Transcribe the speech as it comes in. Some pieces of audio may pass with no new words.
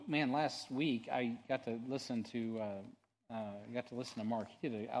man, last week I got to listen to Mark. He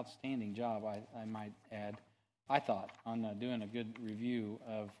did an outstanding job, I might add, I thought, on doing a good review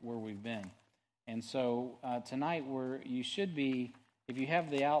of where we've been. And so tonight you should be, if you have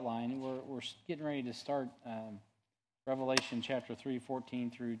the outline, we're getting ready to start Revelation chapter 3,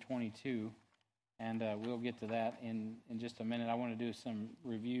 14 through 22. And we'll get to that in just a minute. I want to do some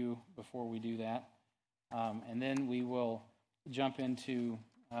review before we do that. And then we will jump into,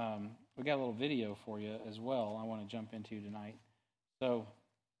 we got a little video for you as well I want to jump into tonight. So,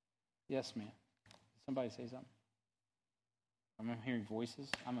 yes, ma'am. Somebody say something? I'm hearing voices.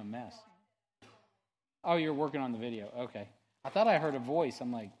 I'm a mess. Oh, you're working on the video. Okay. I thought I heard a voice.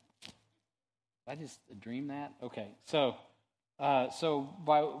 I'm like, did I just dream that? Okay. So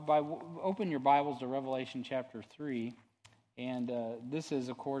open your Bibles to Revelation chapter 3. And this is,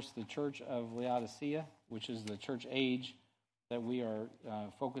 of course, the church of Laodicea, which is the church age that we are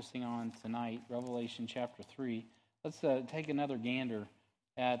focusing on tonight, Revelation chapter 3. Let's take another gander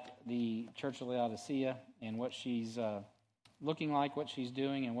at the church of Laodicea and what she's looking like, what she's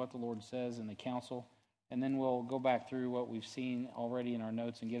doing, and what the Lord says in the council. And then we'll go back through what we've seen already in our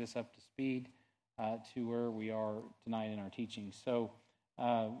notes and get us up to speed to where we are tonight in our teaching. So,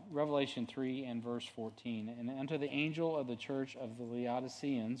 Revelation 3 and verse 14. And unto the angel of the church of the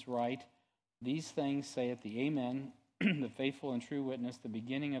Laodiceans write, These things saith the Amen, the faithful and true witness, the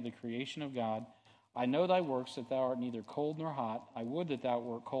beginning of the creation of God. I know thy works, that thou art neither cold nor hot. I would that thou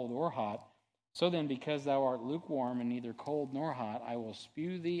wert cold or hot. So then, because thou art lukewarm and neither cold nor hot, I will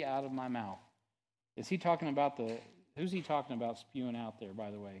spew thee out of my mouth. Is he talking about who's he talking about spewing out there,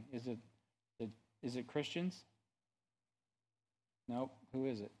 by the way? Is it Christians? Nope. Who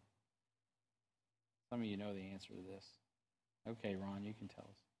is it? Some of you know the answer to this. Okay, Ron, you can tell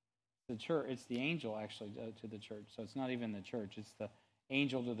us. The church. It's the angel, actually, to the church. So it's not even the church. It's the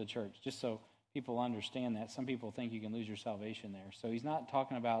angel to the church. Just so people understand that. Some people think you can lose your salvation there. So he's not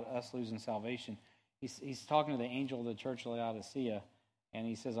talking about us losing salvation. He's talking to the angel of the church of Laodicea. And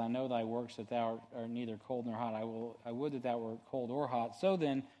he says, I know thy works, that thou art neither cold nor hot. I would that thou wert cold or hot. So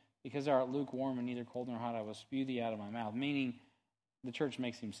then, because thou art lukewarm and neither cold nor hot, I will spew thee out of my mouth. Meaning, the church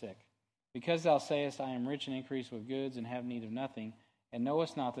makes him sick. Because thou sayest, I am rich and increase with goods, and have need of nothing, and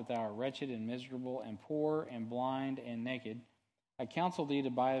knowest not that thou art wretched and miserable, and poor, and blind, and naked, I counsel thee to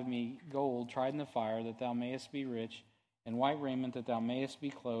buy of me gold tried in the fire, that thou mayest be rich, and white raiment, that thou mayest be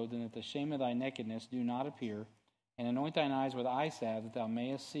clothed, and that the shame of thy nakedness do not appear, and anoint thine eyes with eye salve, that thou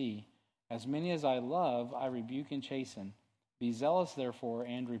mayest see. As many as I love, I rebuke and chasten. Be zealous, therefore,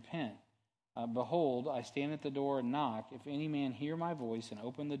 and repent. Behold, I stand at the door and knock. If any man hear my voice and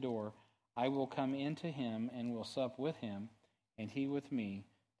open the door, I will come into him and will sup with him, and he with me.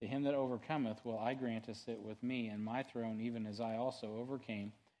 To him that overcometh will I grant to sit with me in my throne, even as I also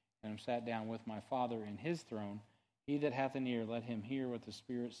overcame, and am sat down with my Father in his throne. He that hath an ear, let him hear what the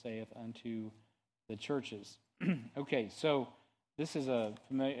Spirit saith unto the churches. Okay, so this is a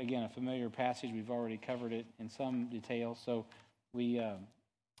familiar passage. We've already covered it in some detail. So we're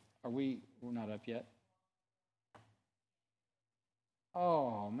not up yet.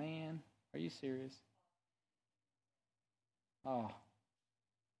 Oh man, are you serious? Oh,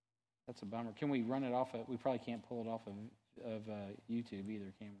 that's a bummer. Can we run it off? We probably can't pull it off of YouTube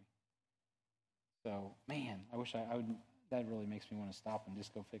either, can we? So man, I wish I would. That really makes me want to stop and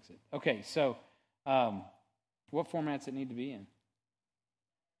just go fix it. Okay, so. What formats it need to be in?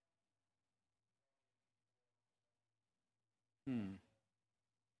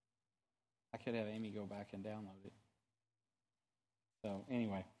 I could have Amy go back and download it. So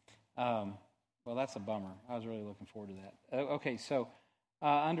anyway, well, that's a bummer. I was really looking forward to that. Okay, so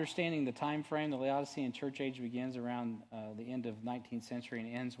understanding the time frame, the Laodicean church age begins around the end of 19th century and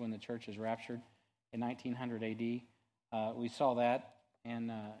ends when the church is raptured in 1900 AD. We saw that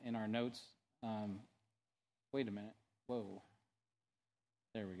in our notes. Wait a minute. Whoa.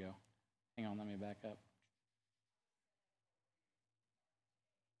 There we go. Hang on, let me back up.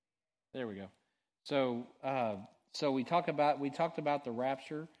 There we go. So we talked about the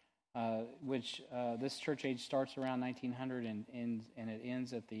rapture, which this church age starts around 1900 and it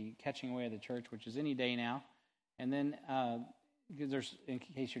ends at the catching away of the church, which is any day now. And then, because in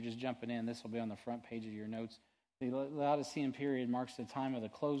case you're just jumping in, this will be on the front page of your notes. The Laodicean period marks the time of the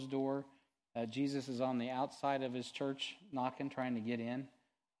closed door. Jesus is on the outside of his church, knocking, trying to get in.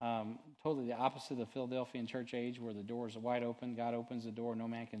 Totally the opposite of the Philadelphian church age, where the doors are wide open. God opens the door, no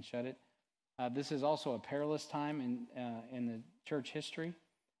man can shut it. This is also a perilous time in the church history,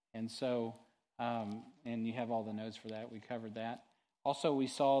 and so and you have all the notes for that. We covered that. Also, we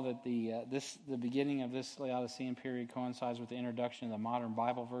saw that the beginning of this Laodicean period coincides with the introduction of the modern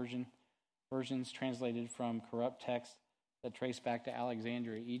Bible versions translated from corrupt texts that trace back to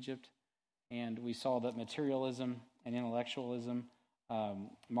Alexandria, Egypt. And we saw that materialism and intellectualism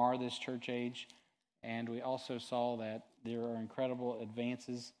mar this church age. And we also saw that there are incredible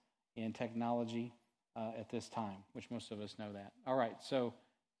advances in technology at this time, which most of us know that. All right, so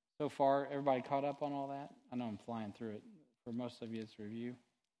far, everybody caught up on all that? I know I'm flying through it. For most of you, it's review.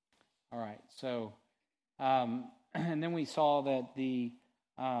 All right, so, and then we saw that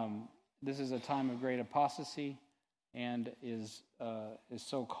this is a time of great apostasy and is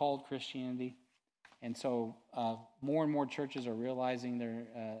so-called Christianity. And so more and more churches are realizing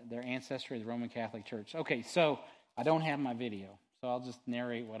their ancestry, the Roman Catholic Church. Okay, so I don't have my video, so I'll just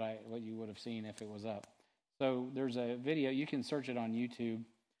narrate what you would have seen if it was up. So there's a video. You can search it on YouTube.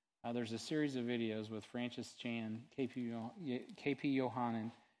 There's a series of videos with Francis Chan, K.P.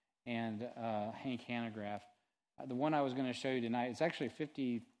 Yohanan, and Hank Hanegraaff. The one I was going to show you tonight, it's actually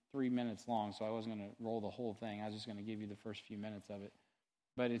 53 minutes long, so I wasn't going to roll the whole thing. I was just going to give you the first few minutes of it.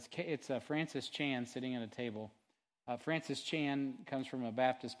 But it's Francis Chan sitting at a table. Francis Chan comes from a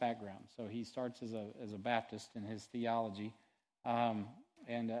Baptist background, so he starts as a Baptist in his theology. And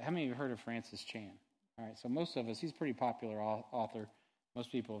how many of you have heard of Francis Chan? All right, so most of us, he's a pretty popular author. Most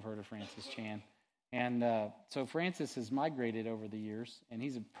people have heard of Francis Chan. And so Francis has migrated over the years, and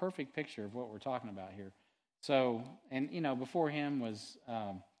he's a perfect picture of what we're talking about here. So, and, before him was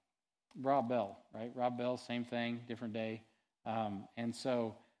Rob Bell, right? Rob Bell, same thing, different day. And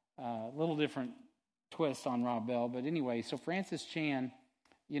so a little different twist on Rob Bell. But anyway, so Francis Chan,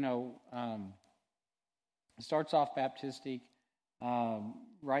 starts off Baptistic,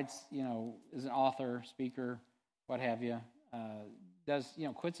 writes, is an author, speaker, what have you.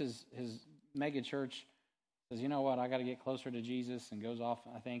 Quits his mega church, says, you know what, I got to get closer to Jesus, and goes off,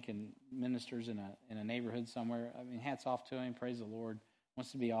 I think, and ministers in a neighborhood somewhere. I mean, hats off to him, praise the Lord,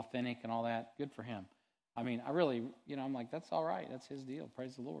 wants to be authentic and all that. Good for him. I mean, I really, I'm like, that's all right. That's his deal.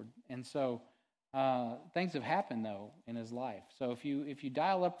 Praise the Lord. And so things have happened, though, in his life. So if you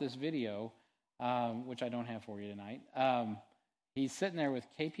dial up this video, which I don't have for you tonight, he's sitting there with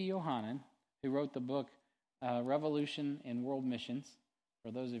K.P. Yohanan, who wrote the book Revolution in World Missions. For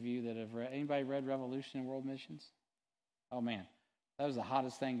those of you that have read, anybody read Revolution in World Missions? Oh, man. That was the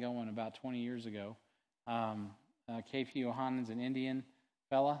hottest thing going about 20 years ago. K.P. Yohanan's an Indian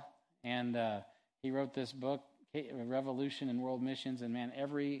fella, and he wrote this book, Revolution in World Missions, and man,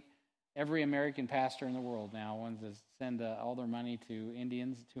 every American pastor in the world now wants to send all their money to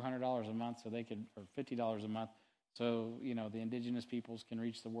Indians, $200 a month, or $50 a month, so the indigenous peoples can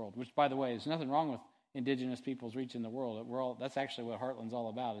reach the world. Which, by the way, there's nothing wrong with indigenous peoples reaching the world. That's actually what Heartland's all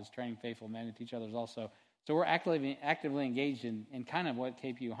about, is training faithful men to teach others also. So we're actively engaged in kind of what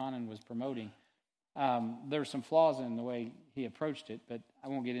K.P. Yohanan was promoting. There's some flaws in the way he approached it, but I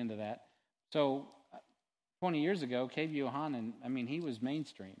won't get into that. So 20 years ago, K.P. Yohanan, he was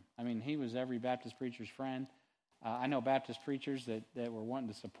mainstream. He was every Baptist preacher's friend. I know Baptist preachers that were wanting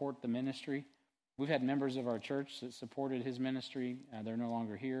to support the ministry. We've had members of our church that supported his ministry. They're no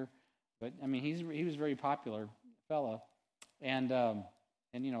longer here. But, he was a very popular fella. And a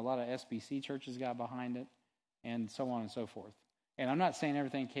lot of SBC churches got behind it, and so on and so forth. And I'm not saying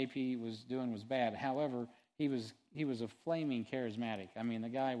everything KP was doing was bad. However, he was a flaming charismatic. The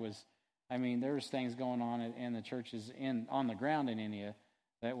guy was, there was things going on in the churches on the ground in India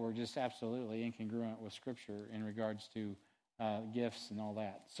that were just absolutely incongruent with Scripture in regards to gifts and all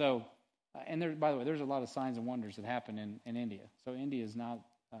that. So, and by the way, there's a lot of signs and wonders that happen in India. So India is not,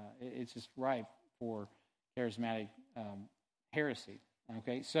 it's just ripe for charismatic heresy.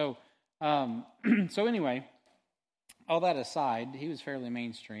 Okay, so anyway, all that aside, he was fairly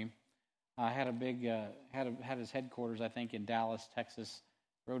mainstream. Had a big had his headquarters, I think, in Dallas, Texas.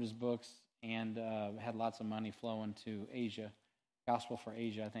 Wrote his books and had lots of money flowing to Asia. Gospel for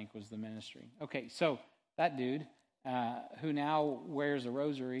Asia, I think, was the ministry. Okay, so that dude who now wears a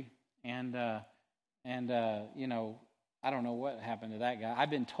rosary and I don't know what happened to that guy. I've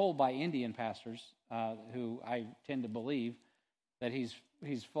been told by Indian pastors who I tend to believe that he's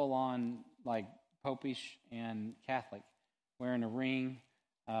full on like popish and Catholic, wearing a ring,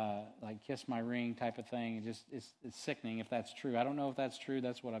 like kiss my ring type of thing. It's sickening if that's true. I don't know if that's true.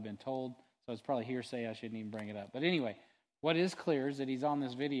 That's what I've been told. So it's probably hearsay. I shouldn't even bring it up. But anyway, what is clear is that he's on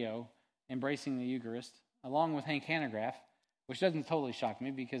this video embracing the Eucharist along with Hank Hanegraaff, which doesn't totally shock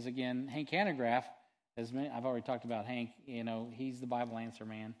me because, again, Hank Hanegraaff, I've already talked about Hank, he's the Bible answer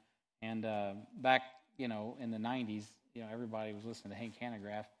man. And back, in the 90s, everybody was listening to Hank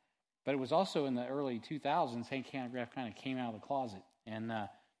Hanegraaff. But it was also in the early 2000s, Hank Hanegraaff kind of came out of the closet. And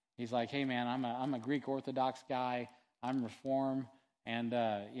he's like, hey, man, I'm a Greek Orthodox guy. I'm Reform, and,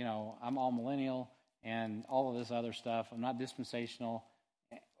 I'm all millennial and all of this other stuff. I'm not dispensational.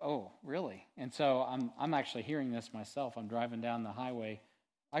 Oh, really? And so I'm actually hearing this myself. I'm driving down the highway.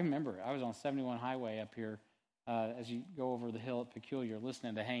 I remember I was on 71 highway up here as you go over the hill at Peculiar,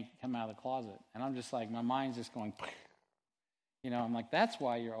 listening to Hank come out of the closet. And I'm just like, my mind's just going, I'm like, that's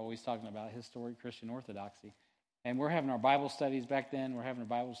why you're always talking about historic Christian orthodoxy. And we're having our Bible studies back then. We're having our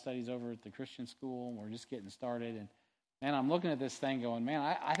Bible studies over at the Christian school, and we're just getting started. And, man, I'm looking at this thing going, man,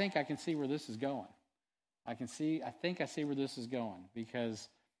 I think I can see where this is going. I think I see where this is going because,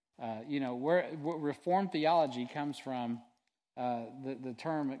 where Reformed theology comes from, the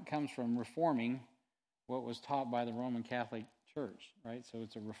term it comes from reforming what was taught by the Roman Catholic Church, right? So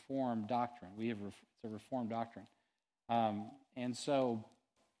it's a Reformed doctrine. It's a Reformed doctrine. And so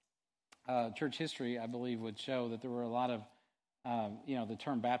church history, I believe, would show that there were a lot of, the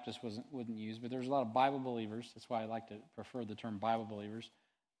term Baptist wouldn't use, but there's a lot of Bible believers. That's why I like to prefer the term Bible believers.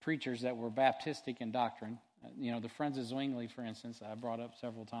 Preachers that were Baptistic in doctrine. The Friends of Zwingli, for instance, I brought up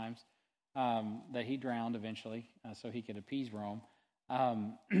several times, that he drowned eventually so he could appease Rome.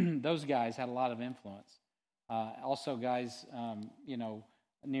 Those guys had a lot of influence. Also, guys,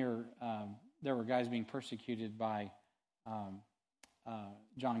 there were guys being persecuted by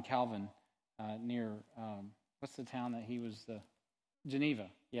John Calvin near, what's the town that he was Geneva,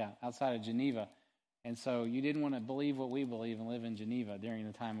 outside of Geneva. And so you didn't want to believe what we believe and live in Geneva during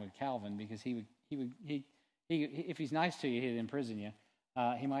the time of Calvin because he if he's nice to you, he'd imprison you.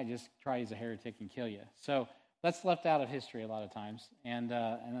 He might just try as a heretic and kill you. So that's left out of history a lot of times. And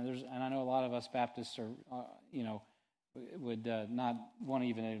I know a lot of us Baptists would not want to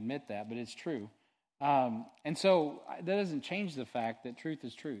even admit that, but it's true. And so that doesn't change the fact that truth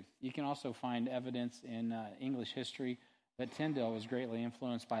is truth. You can also find evidence in English history that Tyndale was greatly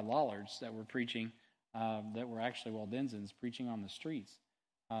influenced by Lollards that were preaching, that were actually Waldensians preaching on the streets.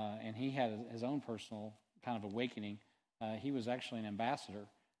 And he had his own personal kind of awakening. He was actually an ambassador.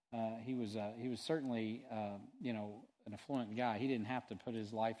 He was certainly, an affluent guy. He didn't have to put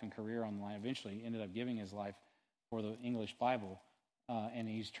his life and career on the line. Eventually, he ended up giving his life for the English Bible. And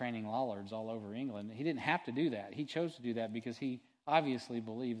he's training Lollards all over England. He didn't have to do that. He chose to do that because he obviously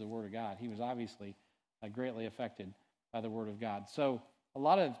believed the Word of God. He was obviously greatly affected by the Word of God. So a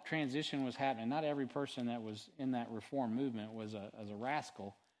lot of transition was happening. Not every person that was in that Reform movement was a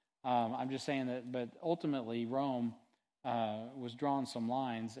rascal. I'm just saying that, but ultimately Rome was drawing some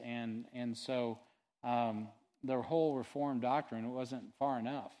lines, and so their whole Reformed doctrine wasn't far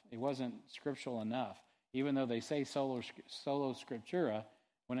enough. It wasn't scriptural enough. Even though they say sola scriptura,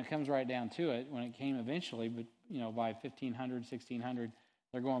 when it comes right down to it, when it came eventually, but by 1500, 1600,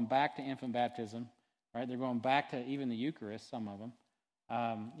 they're going back to infant baptism, right? They're going back to even the Eucharist, some of them.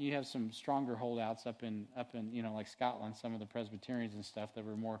 You have some stronger holdouts up in like Scotland, some of the Presbyterians and stuff that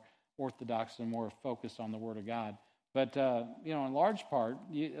were more orthodox and more focused on the Word of God. But in large part,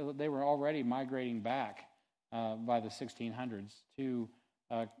 they were already migrating back by the 1600s to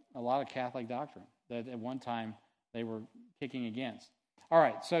a lot of Catholic doctrine that at one time they were kicking against. All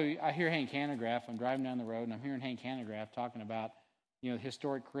right, so I hear Hank Hanegraaff. I'm driving down the road, and I'm hearing Hank Hanegraaff talking about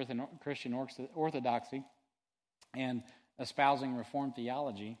historic Christian orthodoxy and espousing Reformed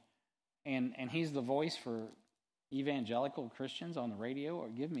theology, and he's the voice for evangelical Christians on the radio. Or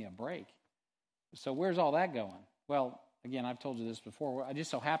give me a break. So where's all that going? Well, again, I've told you this before. I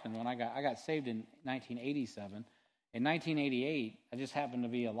just so happened when I got saved in 1987. In 1988, I just happened to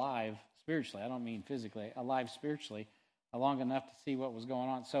be alive spiritually. I don't mean physically, alive spiritually, long enough to see what was going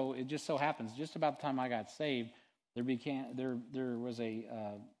on. So it just so happens, just about the time I got saved, there was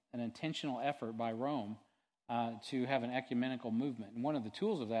an intentional effort by Rome to have an ecumenical movement. And one of the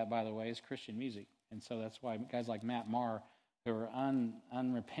tools of that, by the way, is Christian music. And so that's why guys like Matt Maher, who are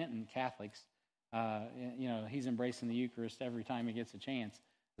unrepentant Catholics, he's embracing the Eucharist every time he gets a chance,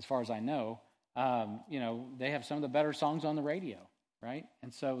 as far as I know. They have some of the better songs on the radio, right?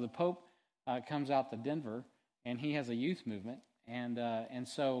 And so the Pope comes out to Denver, and he has a youth movement, and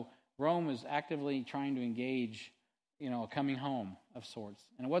so Rome is actively trying to engage, a coming home of sorts.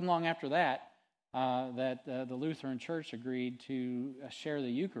 And it wasn't long after that that the Lutheran Church agreed to share the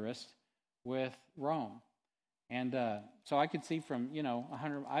Eucharist with Rome. And so I could see from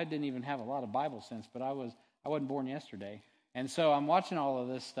 100. I didn't even have a lot of Bible sense, but I wasn't born yesterday. And so I'm watching all of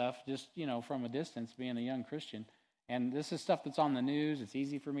this stuff just, from a distance, being a young Christian. And this is stuff that's on the news. It's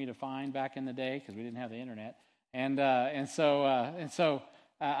easy for me to find back in the day because we didn't have the internet. And so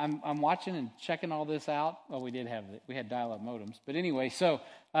I'm watching and checking all this out. Well, we had dial-up modems, but anyway, so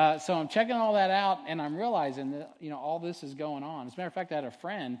I'm checking all that out, and I'm realizing that all this is going on. As a matter of fact, I had a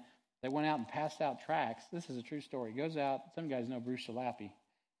friend that went out and passed out tracts. This is a true story. He goes out. Some guys know Bruce Shalappy.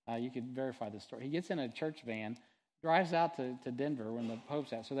 You could verify this story. He gets in a church van, drives out to Denver when the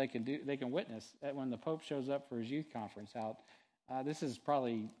Pope's out, so they can witness that when the Pope shows up for his youth conference out. This is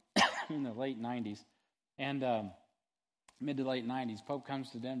probably in the late 90s, and mid to late 90s. Pope comes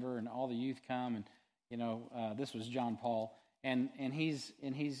to Denver, and all the youth come, and this was John Paul, and he's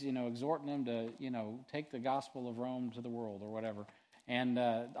exhorting them to take the gospel of Rome to the world or whatever. And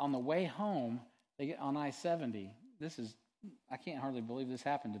on the way home, they get on I-70. I can't hardly believe this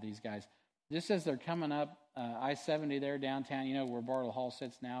happened to these guys. Just as they're coming up I-70 there downtown, where Bartle Hall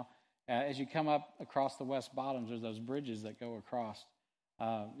sits now, as you come up across the West Bottoms, there's those bridges that go across,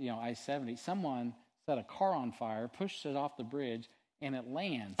 I-70. Someone set a car on fire, pushed it off the bridge, and it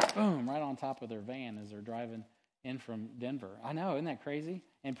lands, boom, right on top of their van as they're driving in from Denver. I know, isn't that crazy?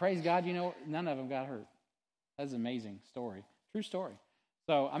 And praise God, none of them got hurt. That's an amazing story. True story.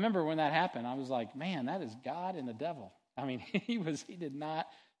 So I remember when that happened, I was like, man, that is God and the devil. I mean,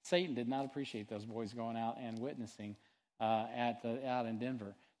 Satan did not appreciate those boys going out and witnessing out in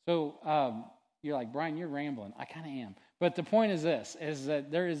Denver. So you're like, Brian, you're rambling. I kind of am. But the point is this, is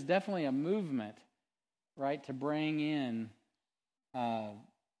that there is definitely a movement, right, to bring in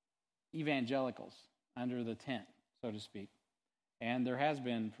evangelicals under the tent, so to speak. And there has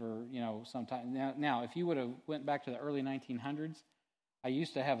been for, some time. Now, if you would have went back to the early 1900s, I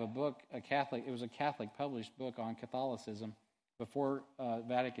used to have a book, it was a Catholic published book on Catholicism before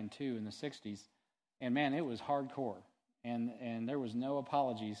Vatican II in the 60s. And man, it was hardcore. And there was no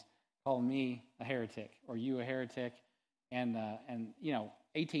apologies calling me a heretic or you a heretic. And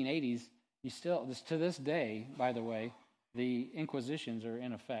 1880s, to this day, by the way, the Inquisitions are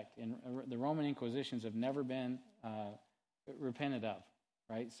in effect. And the Roman Inquisitions have never been repented of,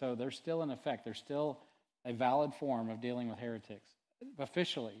 right? So they're still in effect. They're still a valid form of dealing with heretics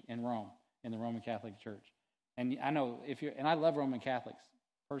officially in Rome, in the Roman Catholic Church. And I know and I love Roman Catholics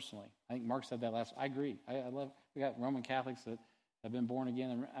personally. I think Mark said that last. I agree. We got Roman Catholics that have been born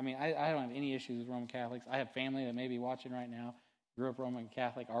again. I mean, I don't have any issues with Roman Catholics. I have family that may be watching right now. Grew up Roman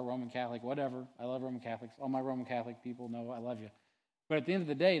Catholic, are Roman Catholic, whatever. I love Roman Catholics. All my Roman Catholic people know I love you. But at the end of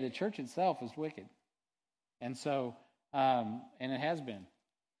the day, the church itself is wicked. And so, and it has been.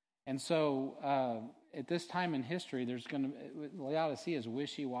 And so, at this time in history, Laodicea is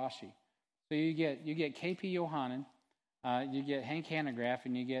wishy-washy. So you get K.P. Yohanan, you get Hank Hanegraaff,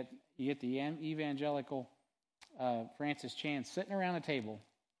 and you get the evangelical Francis Chan sitting around a table.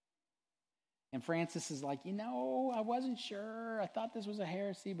 And Francis is like, I wasn't sure. I thought this was a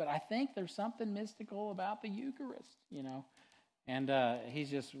heresy, but I think there's something mystical about the Eucharist, And he's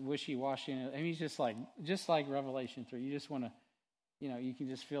just wishy-washy. And he's just like Revelation 3. You just want to, you can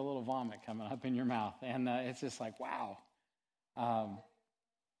just feel a little vomit coming up in your mouth. And it's just like, wow.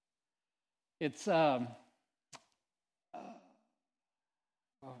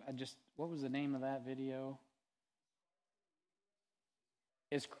 What was the name of that video?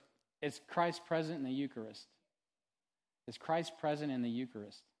 It's Christ present in the Eucharist. It's Christ present in the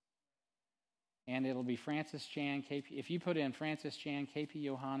Eucharist. And it'll be Francis Chan, KP. If you put in Francis Chan, KP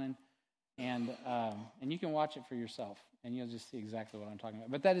Yohanan, and you can watch it for yourself, and you'll just see exactly what I'm talking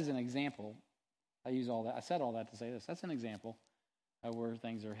about. But that is an example. I said all that to say this. That's an example of where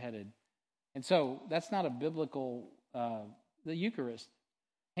things are headed. And so that's not a biblical, the Eucharist.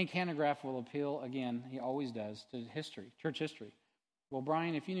 Hank Hanegraaff will appeal, again, he always does, to history, church history. Well,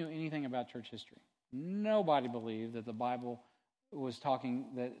 Brian, if you knew anything about church history, nobody believed that the Bible was talking,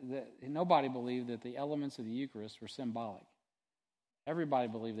 that nobody believed that the elements of the Eucharist were symbolic. Everybody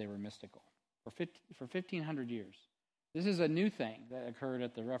believed they were mystical for 1,500 years. This is a new thing that occurred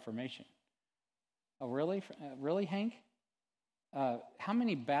at the Reformation. Oh, really? Really, Hank? How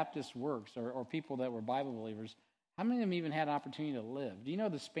many Baptist works or people that were Bible believers, how many of them even had an opportunity to live? Do you know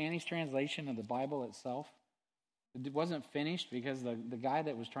the Spanish translation of the Bible itself? It wasn't finished because the guy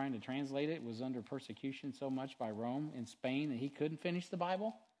that was trying to translate it was under persecution so much by Rome in Spain that he couldn't finish the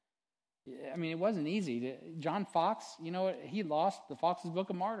Bible. I mean, it wasn't easy. John Fox, he lost the Fox's Book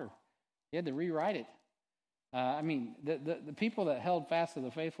of Martyr. He had to rewrite it. The people that held fast to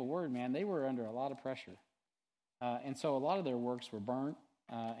the faithful word, man, they were under a lot of pressure. And so a lot of their works were burnt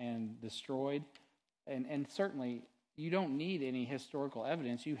and destroyed. And certainly, you don't need any historical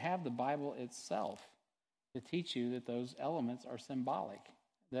evidence. You have the Bible itself to teach you that those elements are symbolic.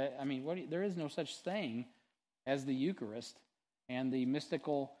 There is no such thing as the Eucharist and the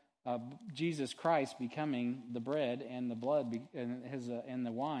mystical Jesus Christ becoming the bread and the blood and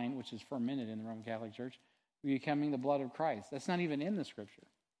the wine, which is fermented in the Roman Catholic Church, becoming the blood of Christ. That's not even in the Scripture.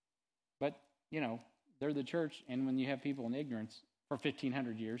 But, they're the church, and when you have people in ignorance for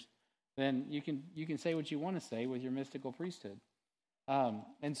 1,500 years, then you can say what you want to say with your mystical priesthood.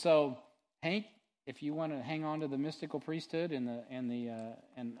 And so, Hank, if you want to hang on to the mystical priesthood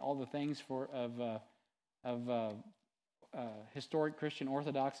and all the things of historic Christian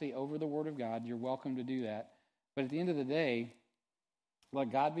orthodoxy over the Word of God, you're welcome to do that. But at the end of the day,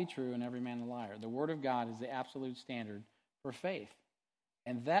 let God be true and every man a liar. The Word of God is the absolute standard for faith.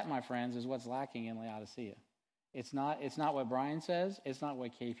 And that, my friends, is what's lacking in Laodicea. It's not what Brian says. It's not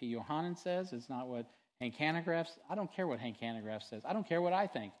what K.P. Yohanan says. It's not what Hank Hanegraaff. I don't care what Hank Hanegraaff says. I don't care what I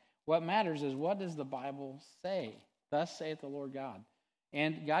think. What matters is, what does the Bible say? Thus saith the Lord God.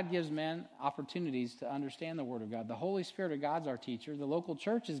 And God gives men opportunities to understand the Word of God. The Holy Spirit of God's our teacher. The local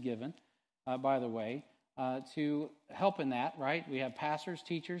church is given, by the way, to help in that, right? We have pastors,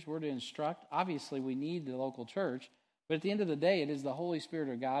 teachers. We're to instruct. Obviously, we need the local church. But at the end of the day, it is the Holy Spirit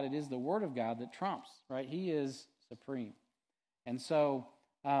of God. It is the Word of God that trumps, right? He is supreme. And so,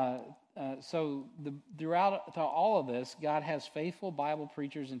 throughout all of this, God has faithful Bible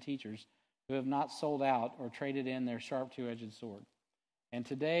preachers and teachers who have not sold out or traded in their sharp two-edged sword. And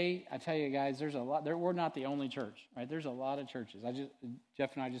today, I tell you guys, there's a lot. We're not the only church, right? There's a lot of churches.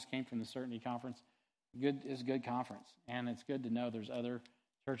 Jeff and I just came from the Certainty Conference. It's a good conference, and it's good to know there's other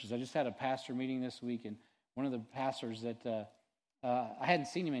churches. I just had a pastor meeting this week, and one of the pastors that I hadn't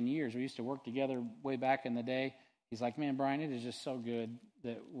seen him in years. We used to work together way back in the day. He's like, man, Brian, it is just so good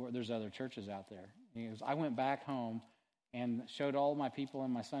that there's other churches out there. And he goes, I went back home and showed all my people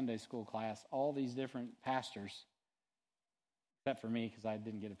in my Sunday school class all these different pastors, except for me because I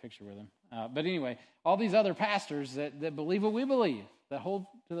didn't get a picture with him. But anyway, all these other pastors that believe what we believe, that hold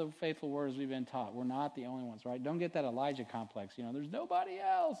to the faithful words we've been taught. We're not the only ones, right? Don't get that Elijah complex. There's nobody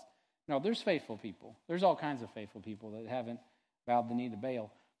else. No, there's faithful people. There's all kinds of faithful people that haven't bowed the knee to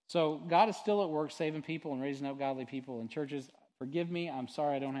Baal. So God is still at work saving people and raising up godly people in churches. Forgive me, I'm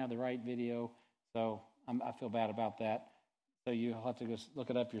sorry I don't have the right video, so I feel bad about that. So you'll have to go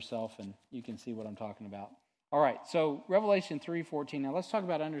look it up yourself, and you can see what I'm talking about. All right, so Revelation 3:14. Now let's talk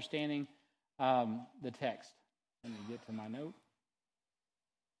about understanding the text. Let me get to my note.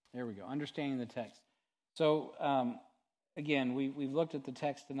 There we go, understanding the text. So again, we've looked at the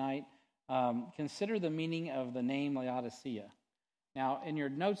text tonight. Consider the meaning of the name Laodicea. Now, in your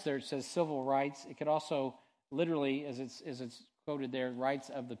notes there, it says civil rights. It could also literally, as it's quoted there, rights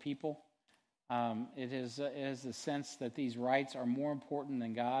of the people. It is the sense that these rights are more important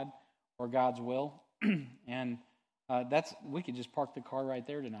than God or God's will. And we could just park the car right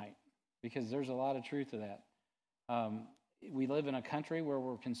there tonight, because there's a lot of truth to that. We live in a country where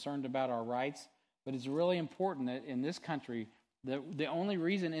we're concerned about our rights, but it's really important that in this country, the only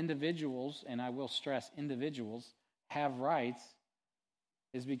reason individuals, and I will stress individuals, have rights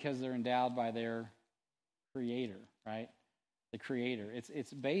is because they're endowed by their Creator, right? The Creator.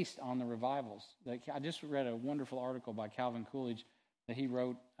 It's based on the revivals. I just read a wonderful article by Calvin Coolidge that he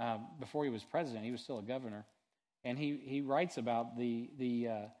wrote before he was president. He was still a governor, and he writes about the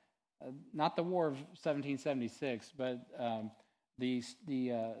not the War of 1776, but the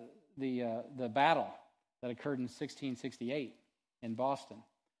battle that occurred in 1668 in Boston,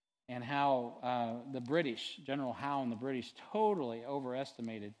 and how the British, General Howe and the British, totally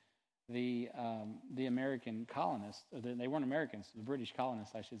overestimated the American colonists. They weren't Americans, the British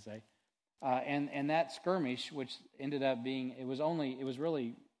colonists, I should say. And that skirmish, which ended up being, it was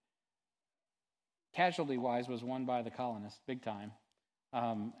really, casualty-wise, was won by the colonists, big time.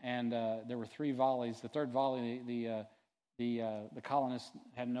 And there were 3 volleys. The third volley, the colonists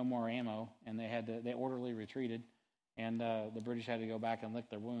had no more ammo, and they orderly retreated. And the British had to go back and lick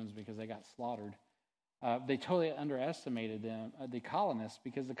their wounds because they got slaughtered. They totally underestimated them, the colonists,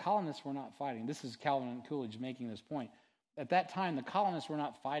 because the colonists were not fighting. This is Calvin Coolidge making this point. At that time, the colonists were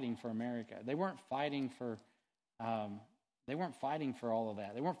not fighting for America. They weren't fighting for all of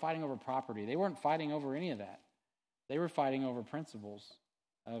that. They weren't fighting over property. They weren't fighting over any of that. They were fighting over principles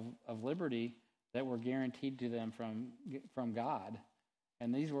of liberty that were guaranteed to them from God.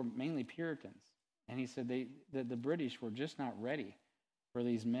 And these were mainly Puritans. And he said that the British were just not ready for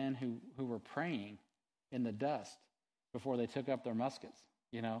these men who were praying in the dust before they took up their muskets.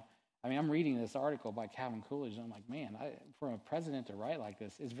 I'm reading this article by Calvin Coolidge, and I'm like, man, for a president to write like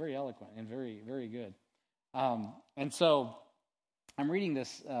this is very eloquent and very, very good. And so I'm reading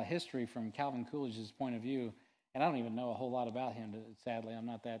this history from Calvin Coolidge's point of view, and I don't even know a whole lot about him. Sadly, I'm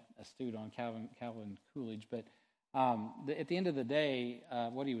not that astute on Calvin Coolidge, but At the end of the day,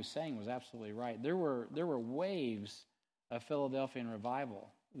 what he was saying was absolutely right. There were waves of Philadelphian revival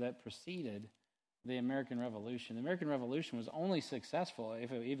that preceded the American Revolution. The American Revolution was only successful,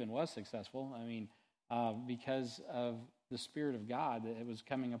 if it even was successful, because of the Spirit of God that it was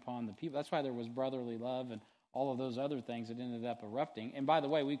coming upon the people. That's why there was brotherly love and all of those other things that ended up erupting. And by the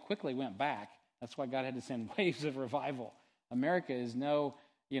way, we quickly went back. That's why God had to send waves of revival. America is no,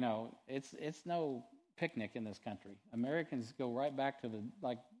 it's no picnic in this country. Americans go right back to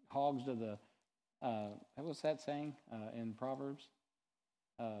like hogs to the, what's that saying in Proverbs?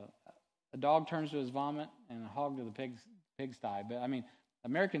 A dog turns to his vomit and a hog to the pigsty. But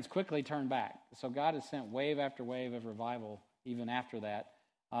Americans quickly turn back. So God has sent wave after wave of revival even after that.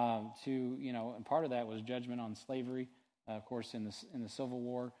 And part of that was judgment on slavery, of course, in the Civil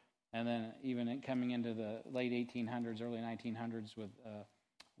War, and then even coming into the late 1800s, early 1900s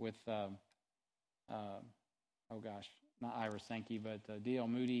with not Ira Sankey, but D.L.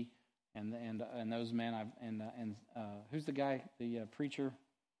 Moody and those men. Who's the guy, the preacher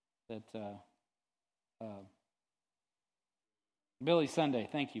that Billy Sunday?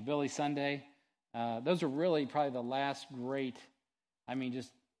 Thank you, Billy Sunday. Those are really probably the last great.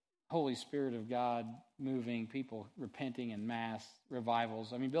 Just Holy Spirit of God moving, people repenting in mass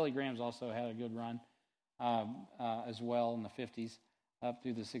revivals. Billy Graham's also had a good run as well in the 50s up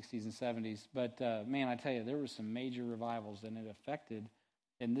through the 60s and 70s. But, I tell you, there were some major revivals that it affected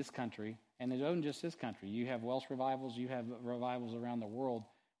in this country. And it wasn't just this country. You have Welsh revivals. You have revivals around the world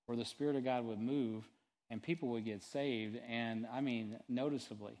where the Spirit of God would move and people would get saved. And,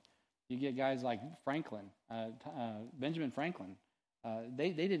 noticeably. You get guys like Franklin, Benjamin Franklin.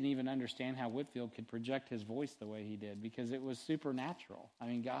 They didn't even understand how Whitefield could project his voice the way he did because it was supernatural.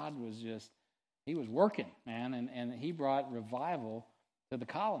 God was he was working, man, and he brought revival to the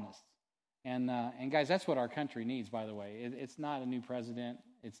colonists. And guys, that's what our country needs, by the way. It's not a new president.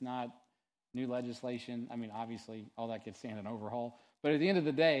 It's not new legislation. Obviously, all that could stand an overhaul. But at the end of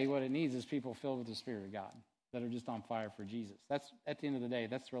the day, what it needs is people filled with the Spirit of God that are just on fire for Jesus. That's, at the end of the day,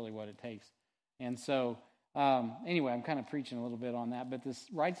 that's really what it takes. And so... anyway, I'm kind of preaching a little bit on that, but this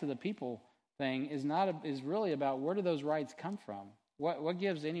rights of the people thing is really about where do those rights come from? What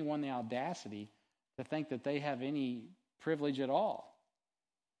gives anyone the audacity to think that they have any privilege at all?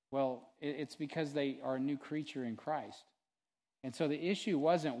 Well, it's because they are a new creature in Christ. And so the issue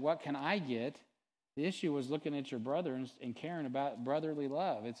wasn't what can I get? The issue was looking at your brother and caring about brotherly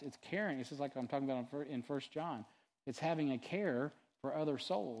love. It's caring. This is like I'm talking about in 1 John. It's having a care for other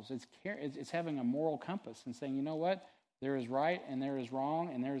souls. It's having a moral compass and saying, you know what? There is right and there is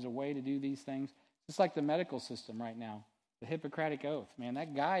wrong and there is a way to do these things. Just like the medical system right now. The Hippocratic Oath, man,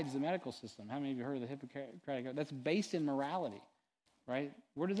 that guides the medical system. How many of you heard of the Hippocratic Oath? That's based in morality, right?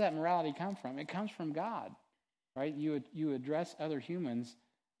 Where does that morality come from? It comes from God, right? You address other humans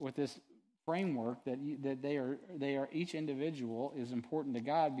with this framework that they are each individual is important to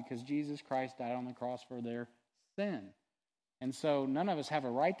God because Jesus Christ died on the cross for their sin. And so none of us have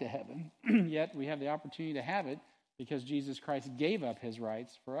a right to heaven, yet we have the opportunity to have it because Jesus Christ gave up his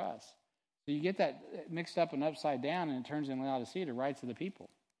rights for us. So you get that mixed up and upside down, and it turns in Laodicea to rights of the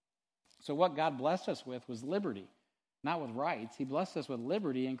people. So what God blessed us with was liberty, not with rights. He blessed us with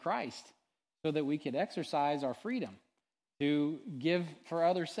liberty in Christ so that we could exercise our freedom to give for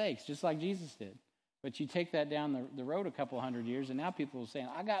others' sakes, just like Jesus did. But you take that down the road a couple hundred years, and now people are saying,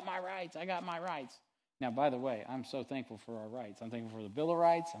 I got my rights, I got my rights. Now, by the way, I'm so thankful for our rights. I'm thankful for the Bill of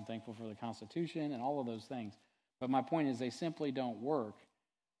Rights. I'm thankful for the Constitution and all of those things. But my point is they simply don't work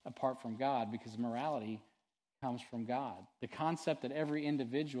apart from God because morality comes from God. The concept that every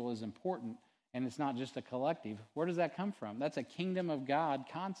individual is important and it's not just a collective, where does that come from? That's a kingdom of God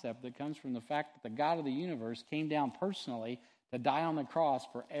concept that comes from the fact that the God of the universe came down personally to die on the cross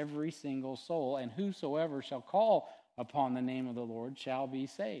for every single soul, and whosoever shall call upon the name of the Lord shall be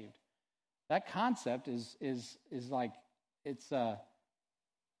saved. That concept is like it's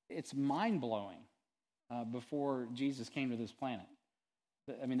mind-blowing before Jesus came to this planet.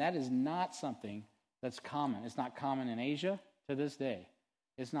 That is not something that's common. It's not common in Asia to this day.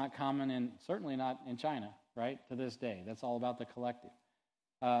 It's not common certainly not in China, right, to this day. That's all about the collective.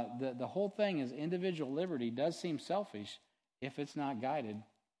 The whole thing is individual liberty does seem selfish if it's not guided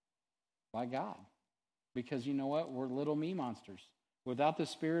by God. Because you know what? We're little me monsters. Without the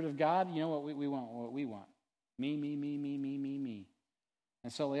Spirit of God, you know what we want? What we want. Me, me, me, me, me, me, me.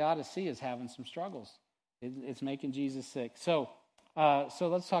 And so Laodicea is having some struggles. It's making Jesus sick. So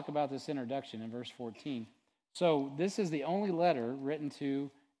let's talk about this introduction in verse 14. So this is the only letter written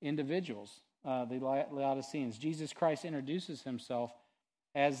to individuals, the Laodiceans. Jesus Christ introduces himself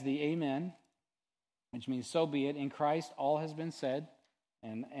as the Amen, which means so be it. In Christ, all has been said.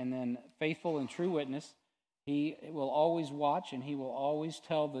 And then faithful and true witness, he will always watch and he will always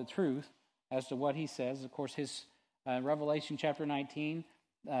tell the truth as to what he says. Of course, his Revelation chapter 19,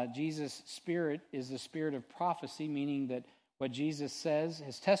 Jesus' spirit is the spirit of prophecy, meaning that what Jesus says,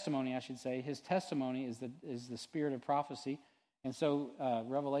 his testimony, I should say, his testimony is the spirit of prophecy. And so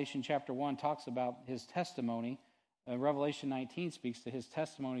Revelation chapter 1 talks about his testimony. Revelation 19 speaks to his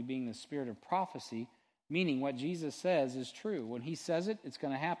testimony being the spirit of prophecy, meaning what Jesus says is true. When he says it, it's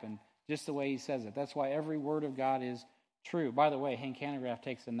going to happen just the way he says it. That's why every word of God is true. By the way, Hank Hanegraaff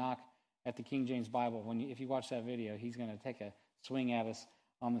takes a knock at the King James Bible. If you watch that video, he's going to take a swing at us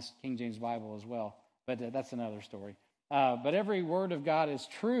on the King James Bible as well. But that's another story. But every word of God is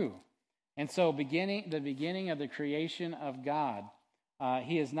true. And so the beginning of the creation of God,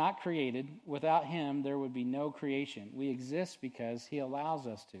 he is not created. Without him, there would be no creation. We exist because he allows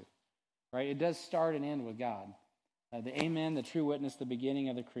us to. Right? It does start and end with God. The amen, the true witness, the beginning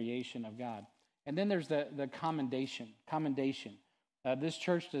of the creation of God. And then there's the commendation. This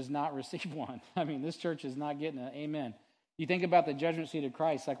church does not receive one. I mean, this church is not getting an amen. You think about the judgment seat of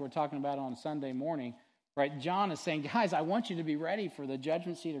Christ, like we're talking about on Sunday morning, right? John is saying, guys, I want you to be ready for the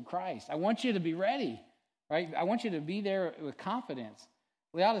judgment seat of Christ. I want you to be ready, right? I want you to be there with confidence.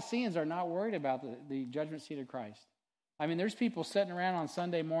 Laodiceans are not worried about the judgment seat of Christ. I mean, there's people sitting around on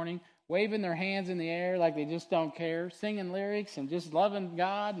Sunday morning, waving their hands in the air like they just don't care, singing lyrics and just loving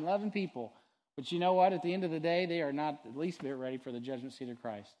God and loving people. But you know what? At the end of the day, they are not the least bit ready for the judgment seat of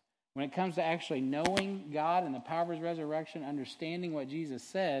Christ. When it comes to actually knowing God and the power of his resurrection, understanding what Jesus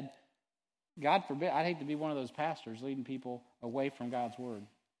said, God forbid, I'd hate to be one of those pastors leading people away from God's word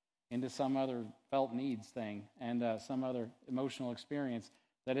into some other felt needs thing and some other emotional experience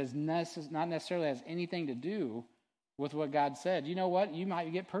that is not necessarily has anything to do with what God said. You know what? You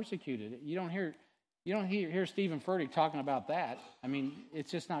might get persecuted. You don't hear Stephen Furtick talking about that. I mean,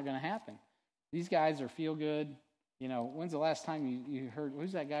 it's just not going to happen. These guys are feel good. You know, when's the last time you heard,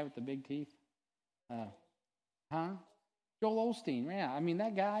 who's that guy with the big teeth? Joel Osteen. Yeah, I mean,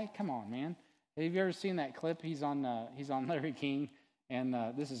 that guy, come on, man. Have you ever seen that clip? He's on Larry King, and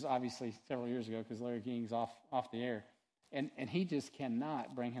this is obviously several years ago because Larry King's off the air. And he just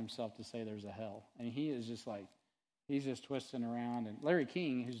cannot bring himself to say there's a hell. I mean, he is just like, he's just twisting around. And Larry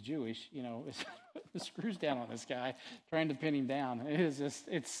King, who's Jewish, you know, is the screws down on this guy, trying to pin him down. It is just,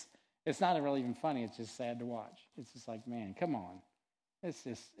 it's not really even funny. It's just sad to watch. It's just like, man, come on. It's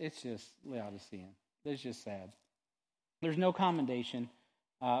just Laodicean. It's just sad. There's no commendation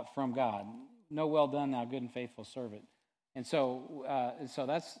from God. No, well done, thou good and faithful servant. And so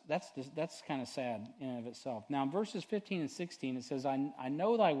that's kind of sad in and of itself. Now, in verses 15 and 16, it says, I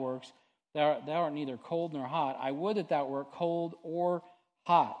know thy works, thou art neither cold nor hot. I would that thou wert cold or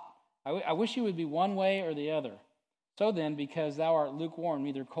hot. I wish you would be one way or the other. So then, because thou art lukewarm,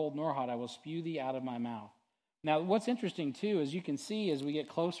 neither cold nor hot, I will spew thee out of my mouth. Now, what's interesting, too, is you can see as we get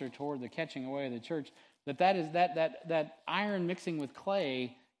closer toward the catching away of the church, that is that iron mixing with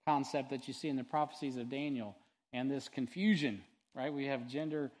clay concept that you see in the prophecies of Daniel, and this confusion, right? We have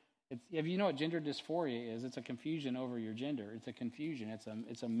gender. If you know what gender dysphoria is, it's a confusion over your gender. It's a confusion. It's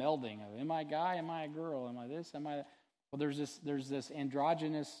a melding of, am I a guy? Am I a girl? Am I this? Am I? Well, there's this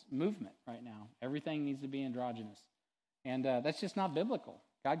androgynous movement right now. Everything needs to be androgynous, and that's just not biblical.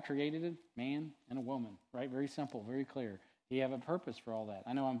 God created a man and a woman, right? Very simple, very clear. He have a purpose for all that.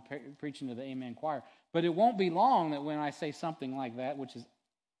 I know I'm preaching to the Amen choir, but it won't be long that when I say something like that, which is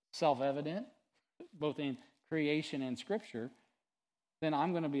self-evident, both in creation and Scripture, then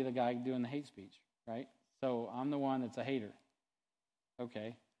I'm going to be the guy doing the hate speech, right? So I'm the one that's a hater.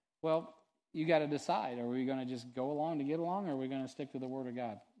 Okay. Well, you got to decide. Are we going to just go along to get along, or are we going to stick to the Word of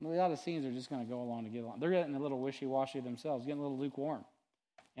God? A lot of scenes are just going to go along to get along. They're getting a little wishy-washy themselves, getting a little lukewarm.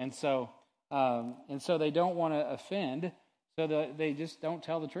 And so they don't want to offend, so that they just don't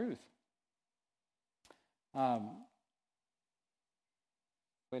tell the truth. Wait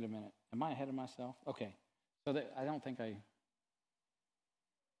a minute. Am I ahead of myself? Okay. So I don't think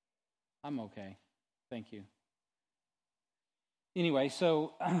I'm okay. Thank you. Anyway,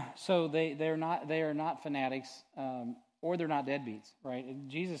 so they are not fanatics, or they're not deadbeats, right? And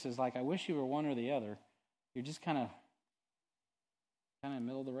Jesus is like, I wish you were one or the other. You're just kind of in the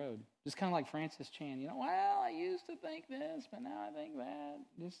middle of the road. Just kind of like Francis Chan. You know, well, I used to think this, but now I think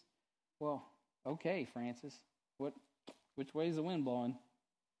that. Well, okay, Francis. Which way is the wind blowing?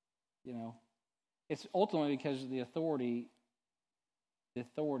 You know, it's ultimately because the authority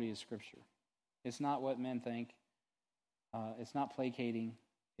is Scripture. It's not what men think. It's not placating.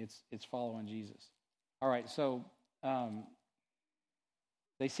 It's following Jesus. All right, so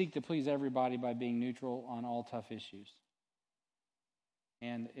They seek to please everybody by being neutral on all tough issues.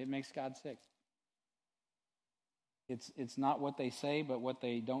 And it makes God sick. It's not what they say, but what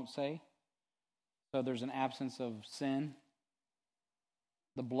they don't say. So there's an absence of sin,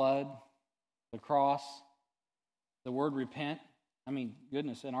 the blood, the cross, the word repent. I mean,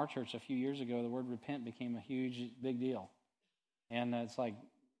 goodness, in our church a few years ago, the word repent became a huge, big deal. And it's like,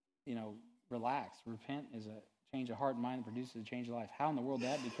 relax. Repent is a change of heart and mind that produces a change of life. How in the world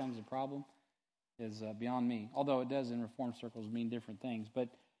that becomes a problem is beyond me. Although it does in Reformed circles mean different things. But at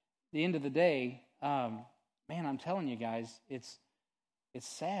the end of the day, man, I'm telling you guys, it's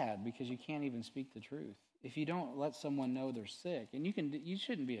sad because you can't even speak the truth. If you don't let someone know they're sick, and you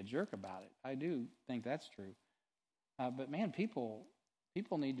shouldn't be a jerk about it. I do think that's true. But man, people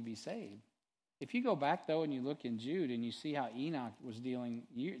need to be saved. If you go back, though, and you look in Jude and you see how Enoch was dealing,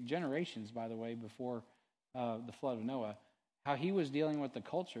 generations, by the way, before the flood of Noah, how he was dealing with the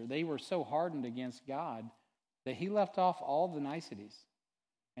culture. They were so hardened against God that he left off all the niceties.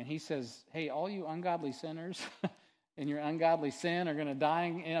 And he says, hey, all you ungodly sinners in your ungodly sin are going to die.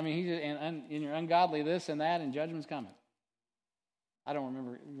 And in your ungodly this and that, and judgment's coming. I don't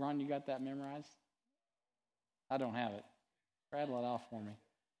remember. Ron, you got that memorized? I don't have it. Rattle it off for me.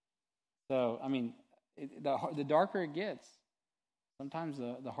 So, the darker it gets, sometimes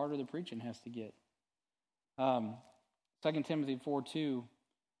the harder the preaching has to get. 2 Timothy 4:2,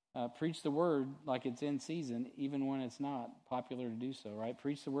 preach the word like it's in season, even when it's not popular to do so, right?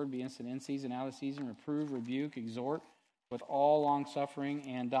 Preach the word, be instant in season, out of season, reprove, rebuke, exhort with all long-suffering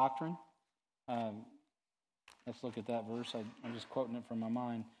and doctrine. Let's look at that verse. I'm just quoting it from my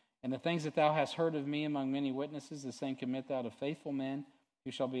mind. And the things that thou hast heard of me among many witnesses, the same commit thou to faithful men who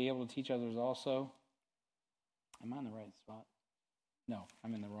shall be able to teach others also. Am I in the right spot? No,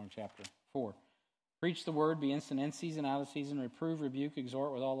 I'm in the wrong chapter. 4. Preach the word, be instant in season, out of season, reprove, rebuke,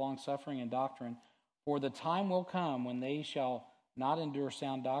 exhort with all long-suffering and doctrine. For the time will come when they shall not endure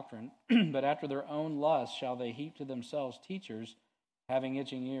sound doctrine, but after their own lust shall they heap to themselves teachers having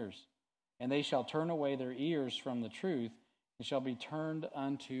itching ears. And they shall turn away their ears from the truth, and shall be turned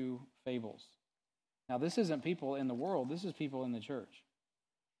unto fables. Now, this isn't people in the world. This is people in the church.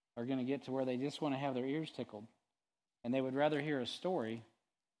 Are going to get to where they just want to have their ears tickled. And they would rather hear a story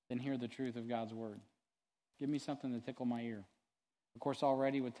than hear the truth of God's word. Give me something to tickle my ear. Of course,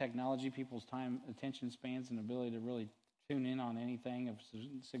 already with technology, people's time, attention spans, and ability to really tune in on anything of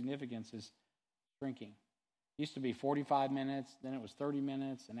significance is shrinking. It used to be 45 minutes, then it was 30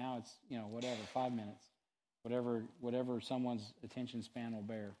 minutes, and now it's, 5 minutes. Whatever someone's attention span will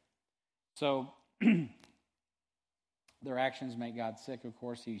bear. So, their actions make God sick, of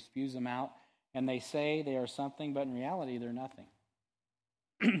course. He spews them out, and they say they are something, but in reality, they're nothing.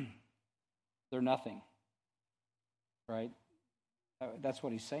 They're nothing. Right? That's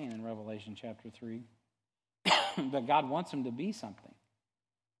what he's saying in Revelation chapter 3. But God wants them to be something.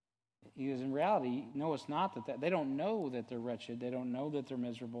 He goes, in reality, no, it's not that. They don't know that they're wretched. They don't know that they're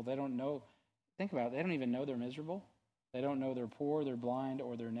miserable. They don't know. Think about it. They don't even know they're miserable. They don't know they're poor, they're blind,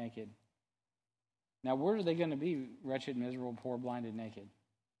 or they're naked. Now, where are they going to be wretched, miserable, poor, blind, and naked?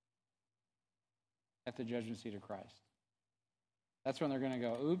 At the judgment seat of Christ. That's when they're going to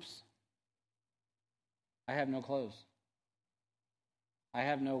go, oops, I have no clothes. I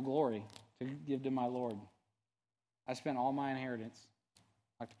have no glory to give to my Lord. I spent all my inheritance,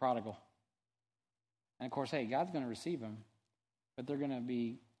 like the prodigal. And of course, hey, God's going to receive them, but they're going to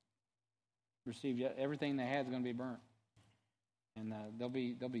be received. Everything they had is going to be burnt, and they'll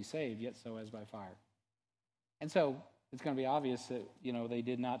be saved, yet so as by fire. And so it's going to be obvious that they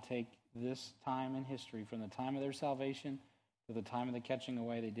did not take this time in history, from the time of their salvation to the time of the catching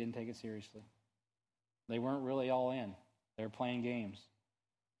away. They didn't take it seriously. They weren't really all in. They were playing games.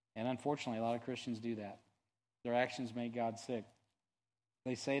 And unfortunately, a lot of Christians do that. Their actions make God sick.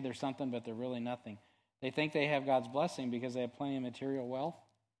 They say they're something, but they're really nothing. They think they have God's blessing because they have plenty of material wealth,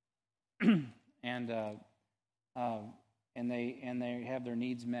 and they have their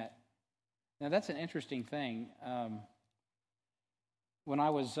needs met. Now, that's an interesting thing. When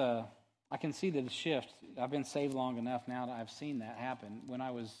I can see the shift. I've been saved long enough now that I've seen that happen. When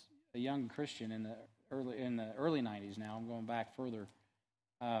I was a young Christian in the early 90s, now I'm going back further,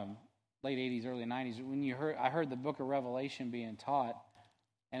 late 80s, early 90s. I heard the book of Revelation being taught,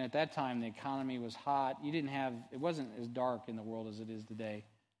 and at that time the economy was hot. It wasn't as dark in the world as it is today.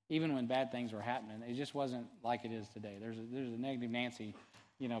 Even when bad things were happening, it just wasn't like it is today. There's a negative Nancy,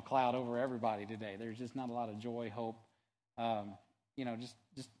 cloud over everybody today. There's just not a lot of joy, hope,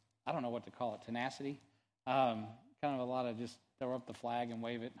 just I don't know what to call it, tenacity. Kind of a lot of just throw up the flag and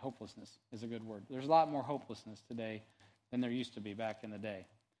wave it. Hopelessness is a good word. There's a lot more hopelessness today than there used to be back in the day.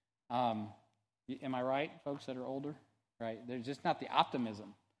 Am I right, folks that are older? Right? There's just not the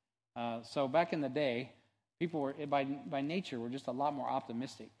optimism. So back in the day, people were, by nature, were just a lot more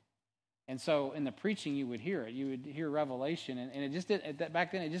optimistic. And so in the preaching, you would hear it. You would hear Revelation, and it just didn't,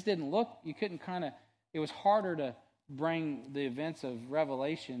 back then, it just didn't look, you couldn't it was harder to bring the events of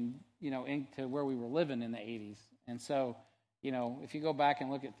Revelation, into where we were living in the 80s. And so, if you go back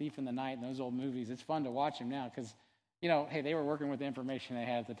and look at Thief in the Night and those old movies, it's fun to watch them now because, hey, they were working with the information they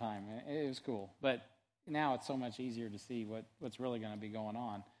had at the time. It was cool. But now it's so much easier to see what's really going to be going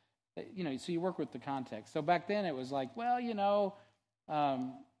on. So you work with the context. So back then it was like, we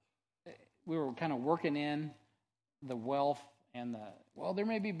were kind of working in the wealth and there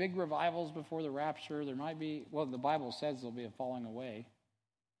may be big revivals before the rapture. There might be, the Bible says there'll be a falling away.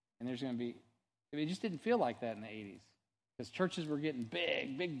 And there's going to be, it just didn't feel like that in the 80s. Because churches were getting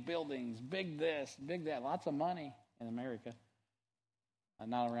big buildings, big this, big that, lots of money in America.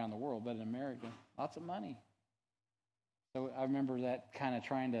 Not around the world, but in America, lots of money. So I remember that kind of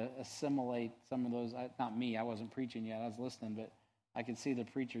trying to assimilate some of those, not me, I wasn't preaching yet, I was listening, but I could see the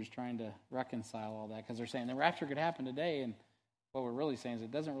preachers trying to reconcile all that because they're saying the rapture could happen today, and what we're really saying is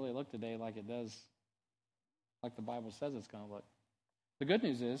it doesn't really look today like it does, like the Bible says it's going to look. The good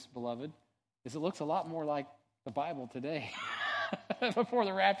news is, beloved, is it looks a lot more like the Bible today before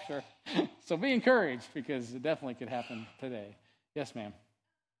the rapture. So be encouraged because it definitely could happen today. Yes, ma'am.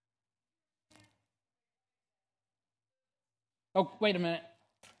 Oh, wait a minute.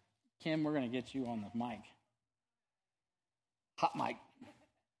 Kim, we're going to get you on the mic. Hot mic.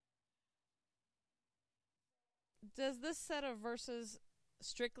 Does this set of verses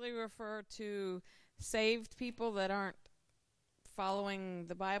strictly refer to saved people that aren't following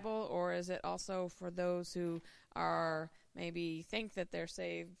the Bible, or is it also for those who are maybe think that they're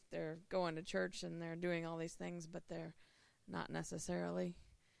saved, they're going to church and they're doing all these things, but they're not necessarily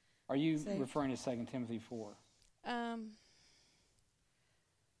Are you saved? referring to 2 Timothy 4?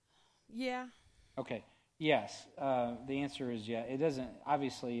 Yeah. Okay. Yes. The answer is yeah. It doesn't,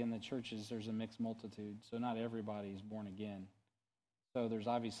 obviously in the churches there's a mixed multitude, so not everybody is born again. So there's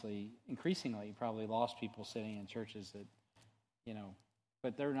obviously increasingly probably lost people sitting in churches that,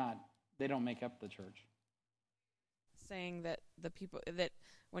 but they don't make up the church. Saying that the people, that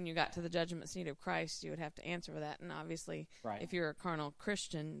when you got to the judgment seat of Christ, you would have to answer for that. And obviously, right. If you're a carnal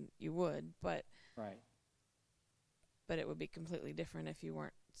Christian, you would, but right. But it would be completely different if you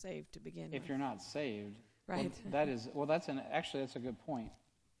weren't saved to begin with. If you're not saved, right? Actually that's a good point.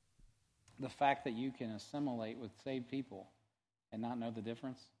 The fact that you can assimilate with saved people and not know the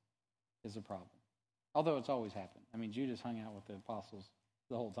difference is a problem. Although it's always happened. I mean, Judas hung out with the apostles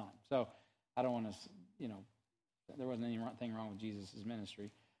the whole time. So I don't want to, there wasn't anything wrong with Jesus'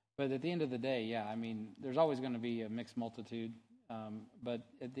 ministry. But at the end of the day, yeah, I mean, there's always going to be a mixed multitude. But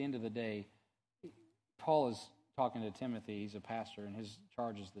at the end of the day, Paul is talking to Timothy. He's a pastor, and his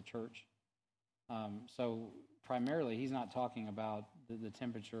charge is the church. So primarily, he's not talking about the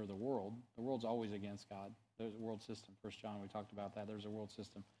temperature of the world. The world's always against God. There's a world system. 1 John, we talked about that. There's a world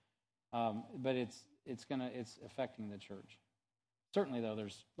system. But it's affecting the church. Certainly, though,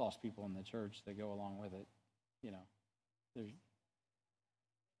 there's lost people in the church that go along with it. There's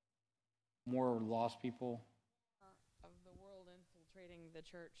more lost people of the world infiltrating the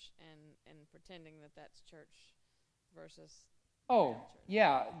church and pretending that that's church versus. Oh,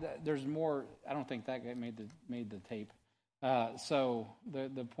 yeah. There's more. I don't think that guy made the tape. So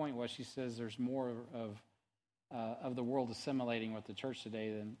the point was, she says there's more of the world assimilating with the church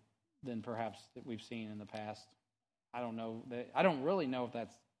today than perhaps that we've seen in the past. I don't know. I don't really know if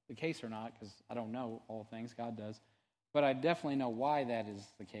that's the case or not because I don't know all things. God does. But I definitely know why that is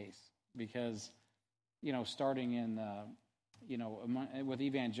the case because, starting in, with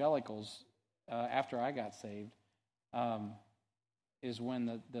evangelicals after I got saved, is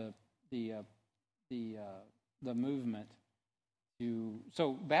when the movement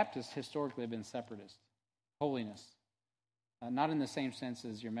so Baptists historically have been separatist, holiness, not in the same sense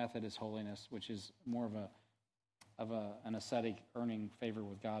as your Methodist holiness, which is more of an ascetic earning favor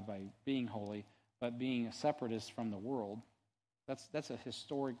with God by being holy, but being a separatist from the world. That's a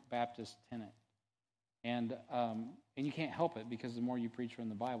historic Baptist tenet, and you can't help it because the more you preach from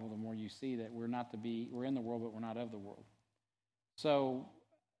the Bible, the more you see that we're in the world, but we're not of the world. So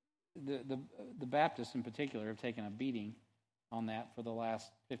the Baptists in particular have taken a beating on that for the last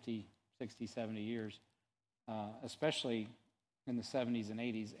 50, 60, 70 years, especially in the 70s and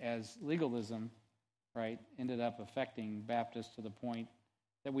 80s, as legalism, right, ended up affecting Baptists to the point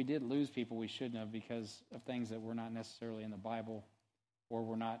that we did lose people we shouldn't have because of things that were not necessarily in the Bible, or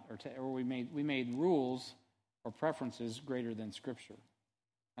we made rules or preferences greater than Scripture.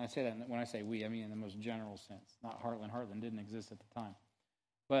 And I say that when I say we, I mean in the most general sense, not Heartland. Heartland didn't exist at the time.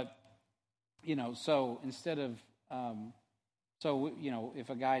 But, so instead of, if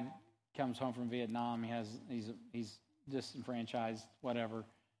a guy comes home from Vietnam, he's disenfranchised, whatever,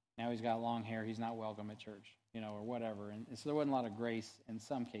 now he's got long hair, he's not welcome at church, or whatever. And so there wasn't a lot of grace in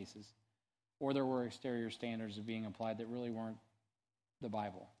some cases. Or there were exterior standards of being applied that really weren't the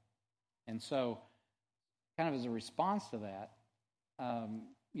Bible. And so, kind of as a response to that,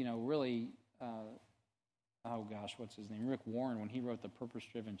 what's his name? Rick Warren, when he wrote The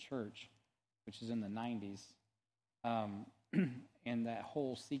Purpose-Driven Church, which is in the 90s, and that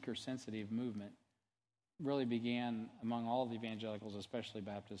whole seeker-sensitive movement really began among all the evangelicals, especially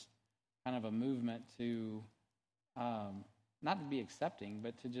Baptists, kind of a movement to not to be accepting,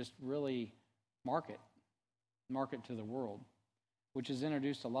 but to just really market to the world, which has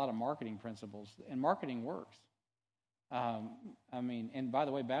introduced a lot of marketing principles, and marketing works. And by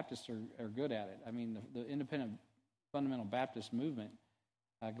the way, Baptists are good at it. I mean, the independent fundamental Baptist movement,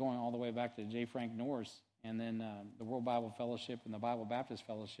 going all the way back to J. Frank Norris, and then the World Bible Fellowship and the Bible Baptist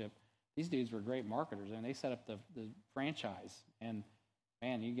Fellowship, these dudes were great marketers, and they set up the franchise. And,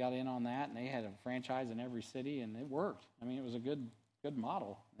 man, you got in on that, and they had a franchise in every city, and it worked. I mean, it was a good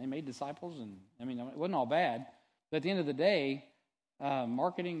model. They made disciples, and, it wasn't all bad. But at the end of the day,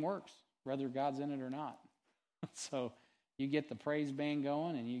 marketing works, whether God's in it or not. So you get the praise band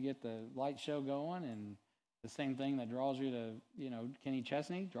going, and you get the light show going, and the same thing that draws you to, Kenny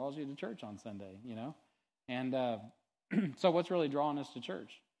Chesney draws you to church on Sunday, And so what's really drawing us to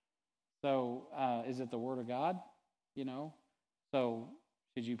church? So is it the Word of God? So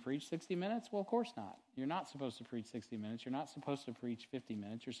should you preach 60 minutes? Well, of course not. You're not supposed to preach 60 minutes. You're not supposed to preach 50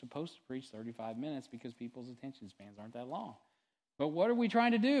 minutes. You're supposed to preach 35 minutes because people's attention spans aren't that long. But what are we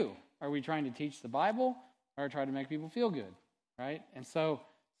trying to do? Are we trying to teach the Bible, or try to make people feel good, right? And so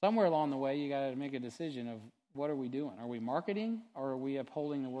somewhere along the way, you got to make a decision of what are we doing? Are we marketing, or are we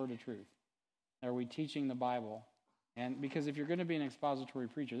upholding the word of truth? Are we teaching the Bible? And because if you're going to be an expository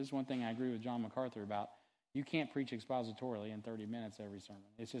preacher, this is one thing I agree with John MacArthur about. You can't preach expositorily in 30 minutes every sermon.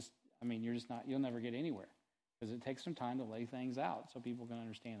 It's just, you're just not, you'll never get anywhere because it takes some time to lay things out so people can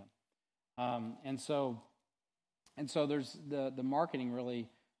understand them. And so there's the marketing really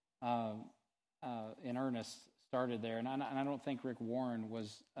in earnest started there. And I don't think Rick Warren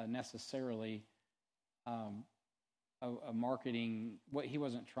was necessarily a marketing, he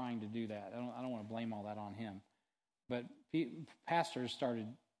wasn't trying to do that. I don't want to blame all that on him. But pastors started,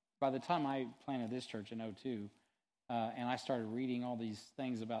 by the time I planted this church in 2002, and I started reading all these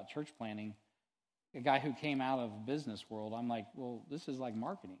things about church planting, a guy who came out of business world, I'm like, well, this is like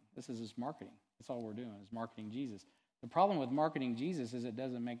marketing. This is just marketing. That's all we're doing is marketing Jesus. The problem with marketing Jesus is it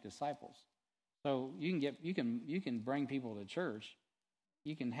doesn't make disciples. So you can bring people to church.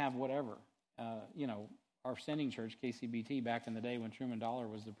 You can have whatever. Our sending church, KCBT, back in the day when Truman Dollar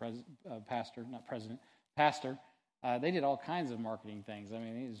was the pastor, they did all kinds of marketing things.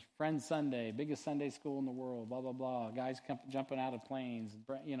 It was Friends Sunday, biggest Sunday school in the world, blah, blah, blah. Guys jumping out of planes,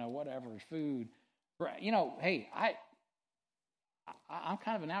 whatever, food. Hey, I'm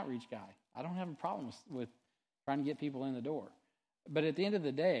kind of an outreach guy. I don't have a problem with trying to get people in the door. But at the end of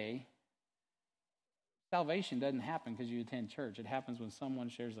the day, salvation doesn't happen because you attend church. It happens when someone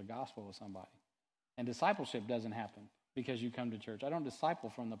shares the gospel with somebody. And discipleship doesn't happen because you come to church. I don't disciple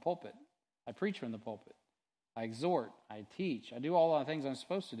from the pulpit. I preach from the pulpit. I exhort. I teach. I do all the things I'm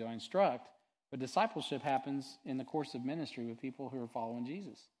supposed to do. I instruct. But discipleship happens in the course of ministry with people who are following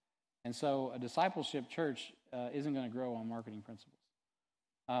Jesus. And so a discipleship church isn't going to grow on marketing principles.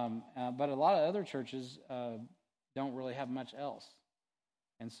 But a lot of other churches don't really have much else.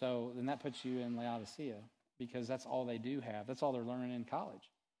 And so then that puts you in Laodicea because that's all they do have. That's all they're learning in college.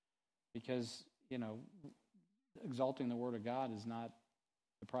 Because, exalting the Word of God is not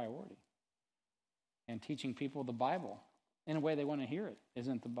the priority. And teaching people the Bible in a way they want to hear it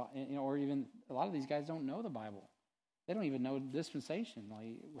isn't or even a lot of these guys don't know the Bible. They don't even know dispensation,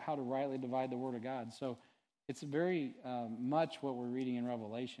 like how to rightly divide the Word of God. So it's very much what we're reading in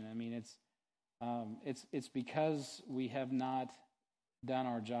Revelation. It's because we have not done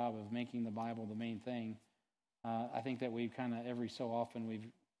our job of making the Bible the main thing. I think that we've kind of every so often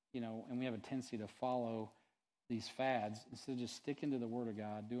and we have a tendency to follow these fads instead of just sticking to the Word of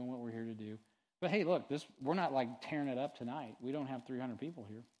God, doing what we're here to do. But hey, look, we're not like tearing it up tonight. We don't have 300 people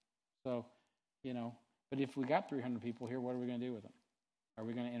here. So, but if we got 300 people here, what are we going to do with them? Are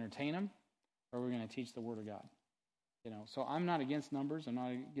we going to entertain them, or are we going to teach the Word of God? So I'm not against numbers. I'm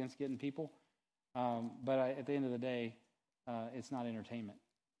not against getting people. But at the end of the day, it's not entertainment.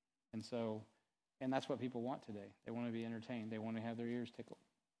 And so, And that's what people want today. They want to be entertained. They want to have their ears tickled,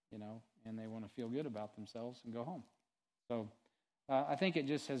 and they want to feel good about themselves and go home. So I think it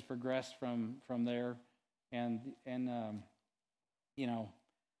just has progressed from there. And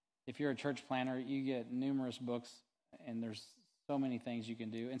if you're a church planner, you get numerous books, and there's so many things you can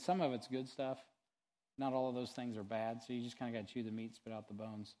do. And some of it's good stuff. Not all of those things are bad, so you just kind of got to chew the meat, spit out the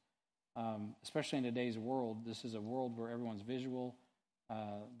bones. Especially in today's world, this is a world where everyone's visual.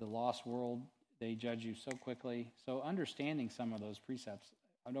 The lost world, they judge you so quickly. So understanding some of those precepts,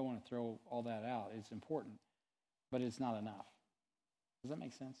 I don't want to throw all that out. It's important, but it's not enough. Does that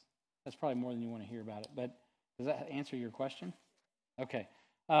make sense? That's probably more than you want to hear about it. But does that answer your question? Okay.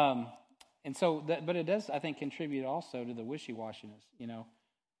 And so, but it does, I think, contribute also to the wishy-washiness,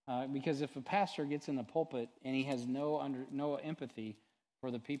 because if a pastor gets in the pulpit and he has no empathy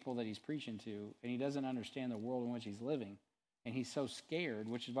for the people that he's preaching to, and he doesn't understand the world in which he's living, and he's so scared,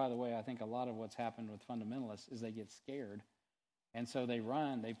 which is, by the way, I think a lot of what's happened with fundamentalists is they get scared, and so they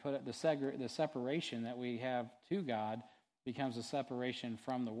run. They put the separation that we have to God becomes a separation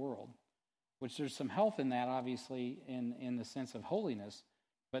from the world, which there's some health in that, obviously, in the sense of holiness,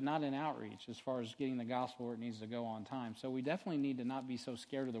 but not in outreach as far as getting the gospel where it needs to go on time. So we definitely need to not be so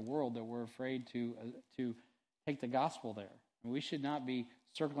scared of the world that we're afraid to take the gospel there. And we should not be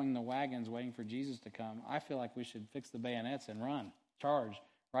circling the wagons waiting for Jesus to come. I feel like we should fix the bayonets and run, charge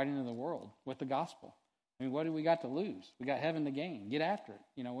right into the world with the gospel. I mean, what do we got to lose? We got heaven to gain. Get after it.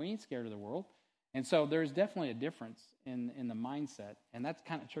 We ain't scared of the world. And so there's definitely a difference in the mindset, and that's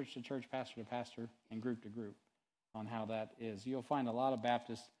kind of church to church, pastor to pastor, and group to group on how that is. You'll find a lot of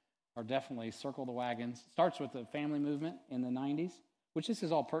Baptists are definitely circle the wagons. It starts with the family movement in the 90s, which this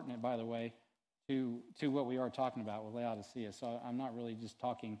is all pertinent, by the way, to what we are talking about with Laodicea. So I'm not really just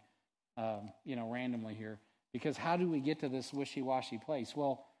talking, randomly here, because how do we get to this wishy-washy place?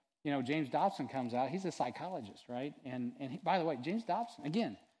 Well, James Dobson comes out. He's a psychologist, right? And by the way, James Dobson,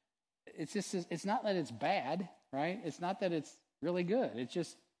 again, it's not that it's bad, right? It's not that it's really good. It's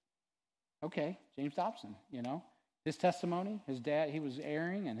just, okay, James Dobson, His testimony, his dad, he was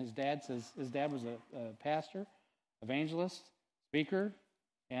airing, and his dad says his dad was a pastor, evangelist, speaker,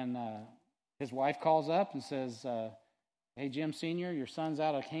 and his wife calls up and says, hey, Jim Sr., your son's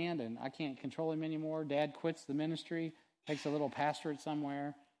out of hand, and I can't control him anymore. Dad quits the ministry, takes a little pastorate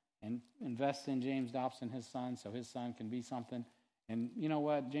somewhere, and invests in James Dobson, his son, so his son can be something. And you know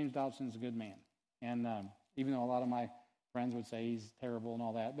what? James Dobson's a good man. And even though a lot of my friends would say he's terrible and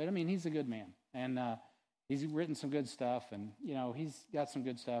all that, but, he's a good man. And he's written some good stuff, and, he's got some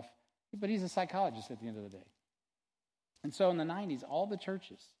good stuff. But he's a psychologist at the end of the day. And so in the 90s, all the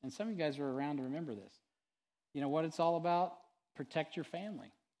churches, and some of you guys were around to remember this, what it's all about? Protect your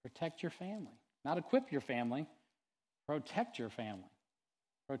family. Protect your family. Not equip your family. Protect your family.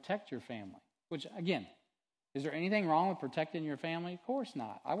 Protect your family. Which, again, is there anything wrong with protecting your family? Of course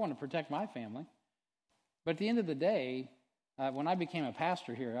not. I want to protect my family. But at the end of the day, when I became a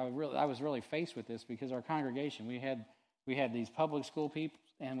pastor here, I was really faced with this because our congregation, we had these public school peeps,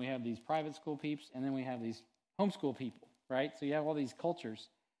 and we have these private school peeps, and then we have these homeschool people, right? So you have all these cultures,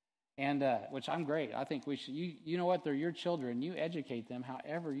 and which I'm great. I think we should. You know what? They're your children. You educate them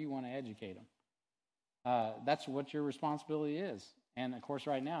however you want to educate them. That's what your responsibility is. And of course,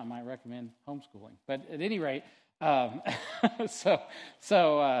 right now, I might recommend homeschooling. But at any rate, now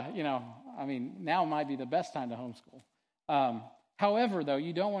might be the best time to homeschool. However, though,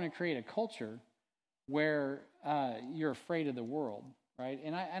 you don't want to create a culture where you're afraid of the world, right?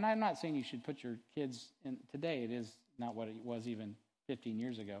 And I'm not saying you should put your kids in. Today, it is not what it was even 15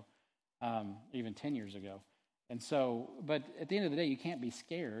 years ago, even 10 years ago. And so, but at the end of the day, you can't be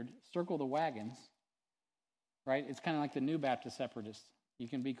scared. Circle the wagons. Right? It's kind of like the New Baptist separatists. You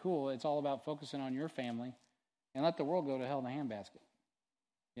can be cool. It's all about focusing on your family and let the world go to hell in a handbasket.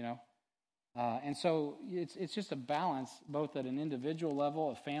 And so it's just a balance both at an individual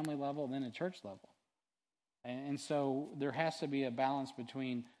level, a family level, and then a church level. And so there has to be a balance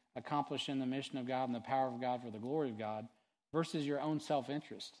between accomplishing the mission of God and the power of God for the glory of God versus your own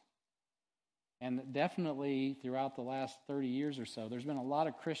self-interest. And definitely throughout the last 30 years or so, there's been a lot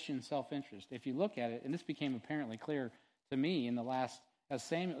of Christian self-interest. If you look at it, and this became apparently clear to me in the last, as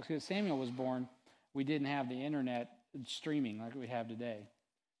Samuel was born, we didn't have the internet streaming like we have today.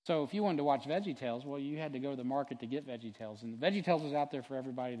 So if you wanted to watch VeggieTales, well, you had to go to the market to get VeggieTales. And VeggieTales was out there for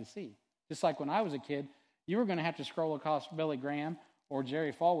everybody to see. Just like when I was a kid, you were going to have to scroll across Billy Graham or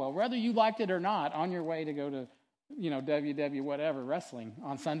Jerry Falwell, whether you liked it or not, on your way to go to WW whatever wrestling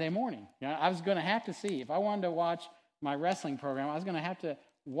on Sunday morning. I was going to have to see. If I wanted to watch my wrestling program, I was going to have to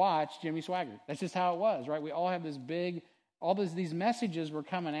watch Jimmy Swaggart. That's just how it was, right? We all have this big all these messages were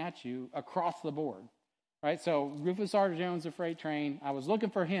coming at you across the board, right? So Rufus R. Jones, The Freight Train, I was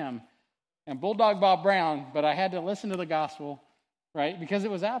looking for him, and Bulldog Bob Brown, but I had to listen to the gospel, right? Because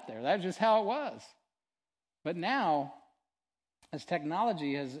it was out there. That's just how it was. But now, as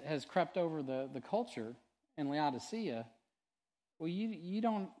technology has crept over the culture in Laodicea, well, you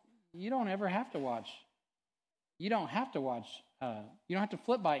don't ever have to watch. You don't have to watch. You don't have to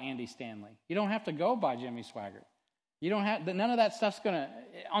flip by Andy Stanley. You don't have to go by Jimmy Swaggart. You don't have none of that stuff's gonna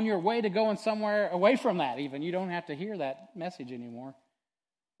on your way to going somewhere away from that. Even you don't have to hear that message anymore.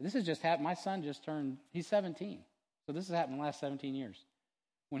 This has just happened. My son just turned. He's 17, so this has happened in the last 17 years.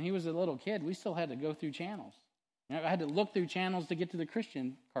 When he was a little kid, we still had to go through channels. I had to look through channels to get to the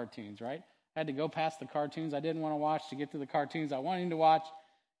Christian cartoons, right? I had to go past the cartoons I didn't want to watch to get to the cartoons I wanted to watch.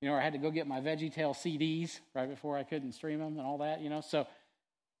 Or I had to go get my VeggieTale CDs right before I couldn't stream them and all that, So,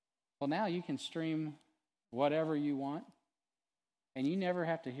 well, now you can stream whatever you want, and you never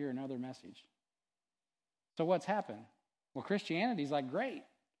have to hear another message. So what's happened? Well, Christianity's like, great.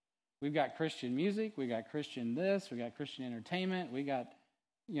 We've got Christian music. We got Christian this. We got Christian entertainment. We got,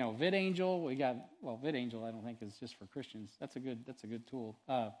 VidAngel. VidAngel I don't think is just for Christians. That's a good tool.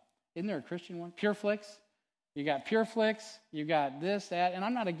 Isn't there a Christian one? PureFlix. You got PureFlix, you got this, that, and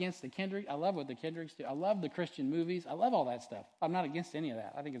I'm not against the Kendrick. I love what the Kendricks do. I love the Christian movies. I love all that stuff. I'm not against any of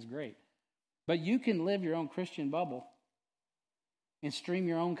that. I think it's great. But you can live your own Christian bubble and stream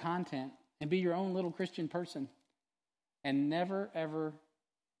your own content and be your own little Christian person and never, ever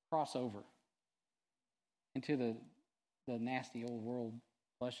cross over into the nasty old world,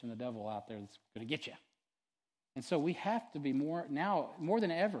 flesh and the devil out there that's going to get you. And so we have to be more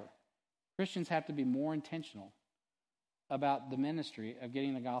than ever, Christians have to be more intentional about the ministry of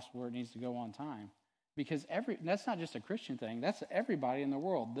getting the gospel where it needs to go on time. Because that's not just a Christian thing. That's everybody in the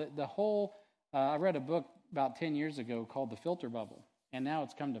world. The whole, I read a book about 10 years ago called The Filter Bubble. And now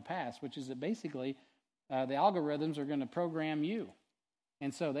it's come to pass, which is that basically the algorithms are going to program you.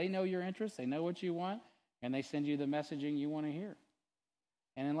 And so they know your interests, they know what you want, and they send you the messaging you want to hear.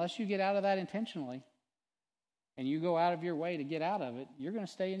 And unless you get out of that intentionally, and you go out of your way to get out of it, you're going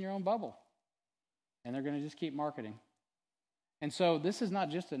to stay in your own bubble. And they're going to just keep marketing. And so this is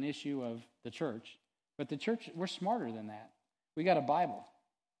not just an issue of the church, but the church, we're smarter than that. We got a Bible.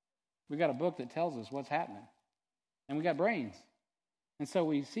 We got a book that tells us what's happening. And we got brains. And so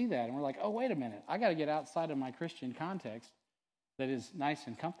we see that, and we're like, oh, wait a minute. I got to get outside of my Christian context that is nice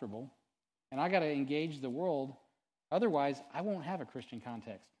and comfortable, and I got to engage the world. Otherwise, I won't have a Christian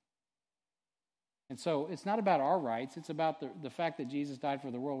context. And so it's not about our rights. It's about the fact that Jesus died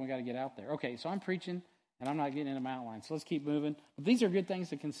for the world. We got to get out there. Okay, so I'm preaching, and I'm not getting into my outline. So let's keep moving. But these are good things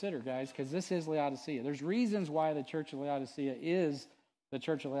to consider, guys, because this is Laodicea. There's reasons why the church of Laodicea is the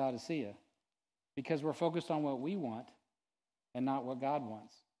church of Laodicea, because we're focused on what we want and not what God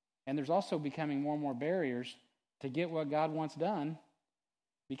wants. And there's also becoming more and more barriers to get what God wants done,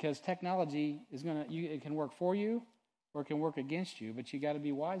 because technology is it can work for you, or it can work against you, but you got to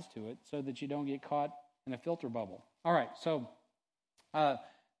be wise to it so that you don't get caught in a filter bubble. All right, so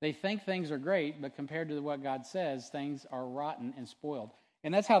they think things are great, but compared to what God says, things are rotten and spoiled.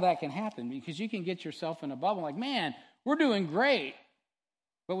 And that's how that can happen, because you can get yourself in a bubble like, man, we're doing great.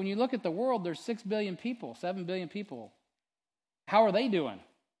 But when you look at the world, there's 6 billion people, 7 billion people. How are they doing?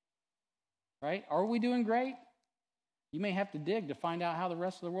 Right? Are we doing great? You may have to dig to find out how the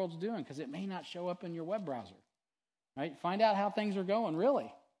rest of the world's doing, because it may not show up in your web browser. Right? Find out how things are going,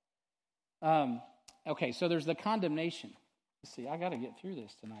 really. Okay, so there's the condemnation. Let's see, I got to get through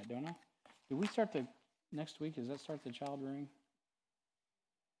this tonight, don't I? Did we start next week? Does that start the child rearing?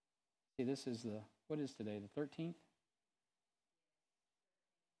 See, this is what is today, the 13th?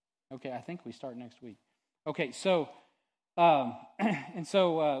 Okay, I think we start next week. Okay, so,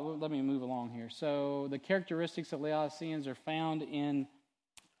 let me move along here. So the characteristics of Laodiceans are found in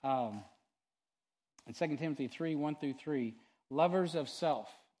 2 Timothy 3, 1 through 3, lovers of self,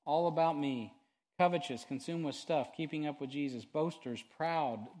 all about me, covetous, consumed with stuff, keeping up with Jesus, boasters,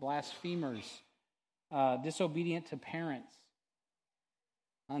 proud, blasphemers, disobedient to parents,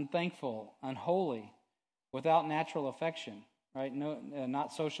 unthankful, unholy, without natural affection, right? No,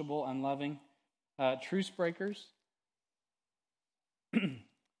 not sociable, unloving, truce breakers,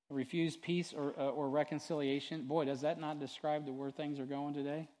 refuse peace or reconciliation. Boy, does that not describe where things are going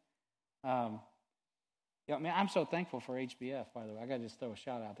today? Yeah, man, I'm so thankful for HBF, by the way. I got to just throw a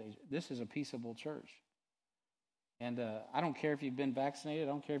shout out to HBF. This is a peaceable church. And I don't care if you've been vaccinated.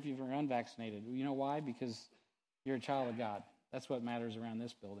 I don't care if you've been unvaccinated. You know why? Because you're a child of God. That's what matters around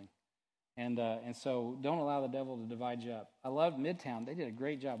this building. And so don't allow the devil to divide you up. I love Midtown. They did a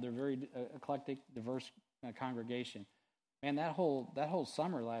great job. They're a very eclectic, diverse congregation. Man, that whole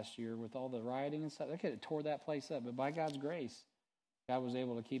summer last year with all the rioting and stuff, they could have tore that place up. But by God's grace, God was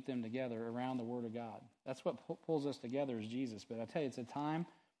able to keep them together around the Word of God. That's what pulls us together is Jesus. But I tell you, it's a time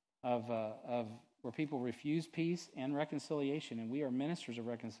of where people refuse peace and reconciliation, and we are ministers of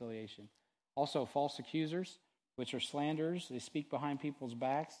reconciliation. Also, false accusers, which are slanderers. They speak behind people's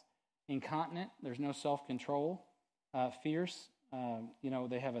backs. Incontinent, there's no self-control. Fierce,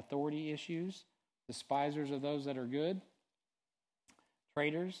 they have authority issues. Despisers of those that are good.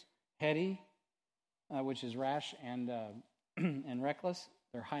 Traitors, heady, which is rash and and reckless.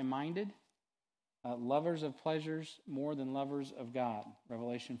 They're high-minded. Lovers of pleasures more than lovers of God.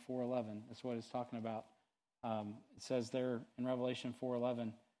 Revelation 4:11. That's what it's talking about. It says there in Revelation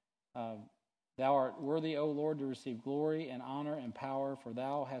 4:11, Thou art worthy, O Lord, to receive glory and honor and power, for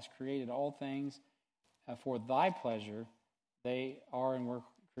Thou hast created all things for Thy pleasure. They are and were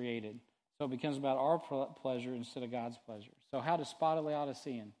created. So it becomes about our pleasure instead of God's pleasure. So how to spot a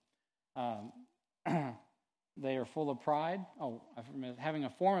Laodicean? They are full of pride. Having a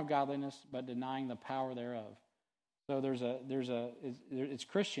form of godliness, but denying the power thereof. So it's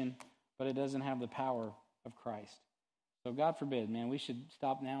Christian, but it doesn't have the power of Christ. So God forbid, man, we should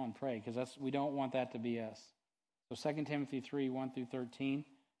stop now and pray because we don't want that to be us. So 2 Timothy 3:1-13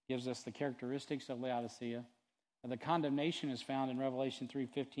 gives us the characteristics of Laodicea. The condemnation is found in Revelation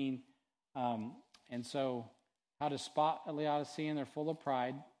 3:15. And so how to spot a Laodicean? They're full of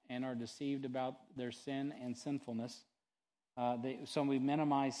pride and are deceived about their sin and sinfulness. So we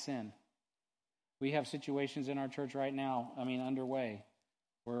minimize sin. We have situations in our church right now, underway,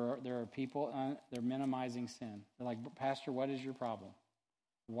 where there are people, they're minimizing sin. They're like, Pastor, what is your problem?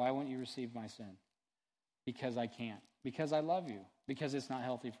 Why won't you receive my sin? Because I can't. Because I love you. Because it's not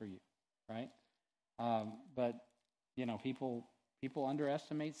healthy for you, right? But people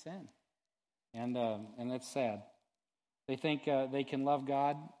underestimate sin, and that's sad. They think they can love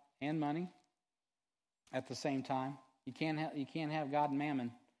God and money at the same time. You can't have God and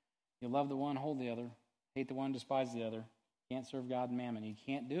mammon. You love the one, hold the other. Hate the one, despise the other. Can't serve God and mammon. You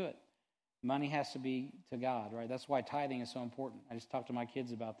can't do it. Money has to be to God, right? That's why tithing is so important. I just talked to my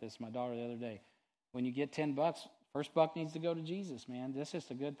kids about this, my daughter the other day. When you get $10, first buck needs to go to Jesus, man. That's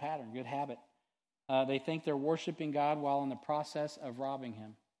just a good pattern, good habit. They think they're worshiping God while in the process of robbing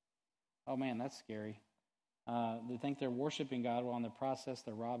him. Oh, man, that's scary. They think they're worshiping God while in the process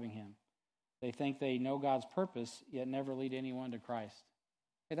they're robbing him. They think they know God's purpose, yet never lead anyone to Christ.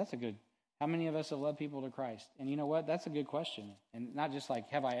 Hey, that's a good. How many of us have led people to Christ? And you know what? That's a good question. And not just like,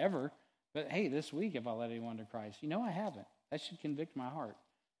 have I ever? But hey, this week, have I led anyone to Christ? I haven't. That should convict my heart.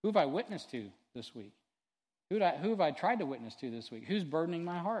 Who have I witnessed to this week? Who have I tried to witness to this week? Who's burdening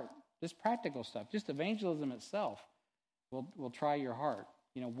my heart? Just practical stuff. Just evangelism itself will try your heart.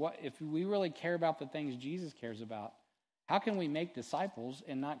 What if we really care about the things Jesus cares about? How can we make disciples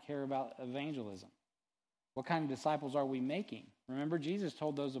and not care about evangelism? What kind of disciples are we making? Remember, Jesus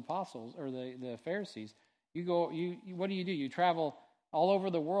told those apostles or the Pharisees, what do? You travel all over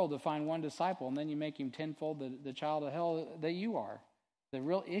the world to find one disciple, and then you make him tenfold the child of hell that you are. The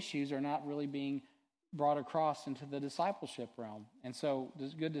real issues are not really being brought across into the discipleship realm. And so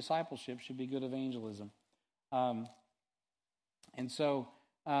this good discipleship should be good evangelism. And so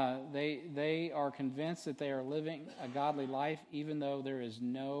they are convinced that they are living a godly life even though there is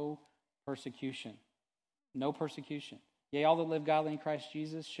no persecution. No persecution. Yea, all that live godly in Christ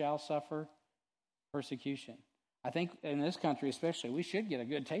Jesus shall suffer persecution. I think in this country especially, we should get a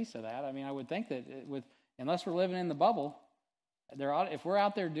good taste of that. I would think that unless we're living in the bubble, if we're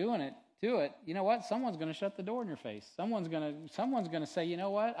out there doing it, you know what? Someone's going to shut the door in your face. Someone's going to say, you know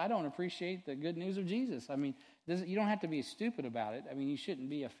what? I don't appreciate the good news of Jesus. You don't have to be stupid about it. You shouldn't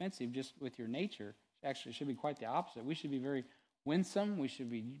be offensive just with your nature. Actually, it should be quite the opposite. We should be very winsome. We should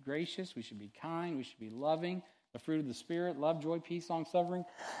be gracious. We should be kind. We should be loving. The fruit of the Spirit, love, joy, peace, long-suffering.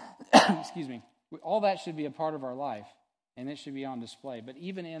 Excuse me. All that should be a part of our life, and it should be on display. But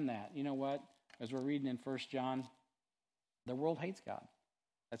even in that, you know what? As we're reading in 1 John, the world hates God.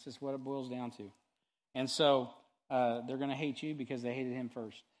 That's just what it boils down to. And so they're going to hate you because they hated him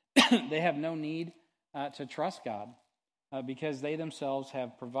first. They have no need to trust God because they themselves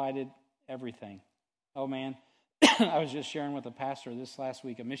have provided everything. Oh, man. I was just sharing with a pastor this last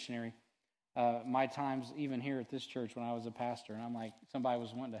week, a missionary, my times even here at this church when I was a pastor. And I'm like, somebody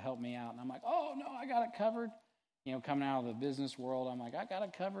was wanting to help me out. And I'm like, oh, no, I got it covered. Coming out of the business world, I'm like, I got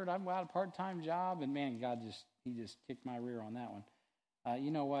it covered. I've got a part-time job. And, man, he just kicked my rear on that one.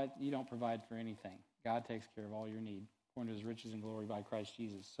 You know what? You don't provide for anything. God takes care of all your need, according to his riches and glory by Christ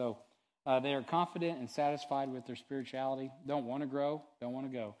Jesus. So they are confident and satisfied with their spirituality, don't want to grow, don't want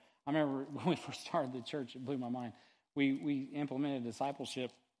to go. I remember when we first started the church, it blew my mind. we implemented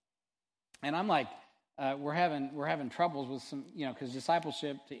discipleship, and I'm like, we're having troubles with some, because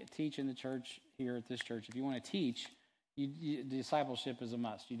discipleship, to teach in the church here at this church, if you want to teach, discipleship is a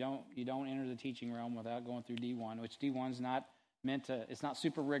must. You don't enter the teaching realm without going through D1, which D1's not meant to. It's not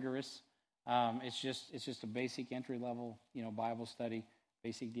super rigorous. It's just a basic entry level, Bible study,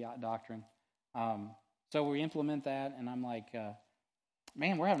 basic doctrine. So we implement that, and I'm like,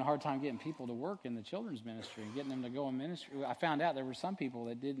 man, we're having a hard time getting people to work in the children's ministry and getting them to go in ministry. I found out there were some people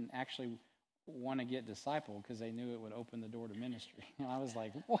that didn't actually want to get discipled because they knew it would open the door to ministry. And I was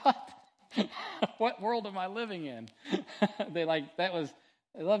like, what? What world am I living in? They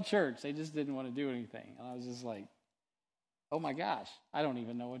love church. They just didn't want to do anything. And I was just like, oh my gosh, I don't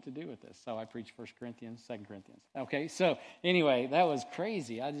even know what to do with this. So I preached 1 Corinthians, 2 Corinthians. Okay, so anyway, that was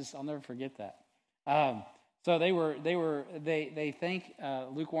crazy. I'll never forget that. So they think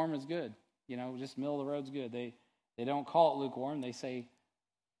lukewarm is good. Just middle of the road's good. They don't call it lukewarm. They say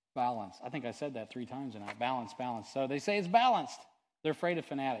balance. I think I said that 3 times tonight. Balance. So they say it's balanced. They're afraid of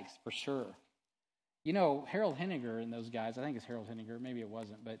fanatics, for sure. Harold Henniger and those guys, I think it's Harold Henniger, maybe it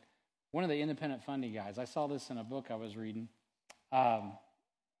wasn't, but one of the independent funding guys, I saw this in a book I was reading.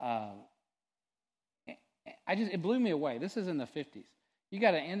 It blew me away. This is in the 50s. You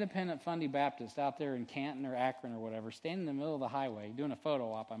got an independent funding Baptist out there in Canton or Akron or whatever, standing in the middle of the highway, doing a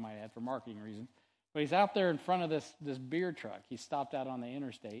photo op, I might add, for marketing reasons. But he's out there in front of this beer truck. He stopped out on the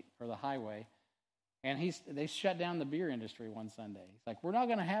interstate or the highway, and they shut down the beer industry one Sunday. He's like, we're not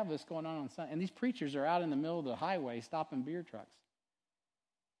going to have this going on Sunday. And these preachers are out in the middle of the highway stopping beer trucks.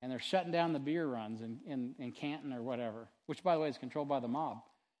 And they're shutting down the beer runs in Canton or whatever, which, by the way, is controlled by the mob.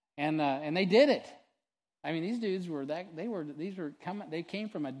 And they did it. I mean, these dudes they came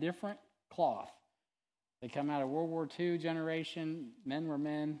from a different cloth. They come out of World War II generation. Men were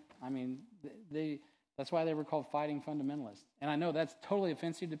men. I mean, that's why they were called fighting fundamentalists. And I know that's totally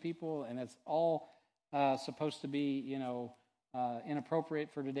offensive to people, and that's all supposed to be,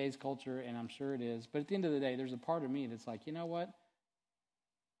 inappropriate for today's culture, and I'm sure it is. But at the end of the day, there's a part of me that's like, you know what?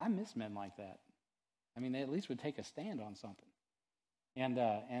 I miss men like that. I mean, they at least would take a stand on something. And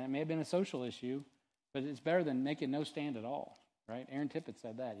it may have been a social issue, but it's better than making no stand at all, right? Aaron Tippett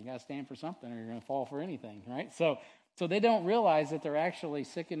said that. You got to stand for something or you're going to fall for anything, right? So they don't realize that they're actually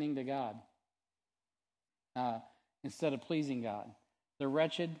sickening to God instead of pleasing God. They're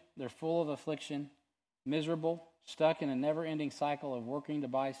wretched. They're full of affliction, miserable, stuck in a never-ending cycle of working to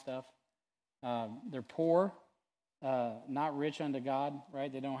buy stuff. They're poor. Not rich unto God,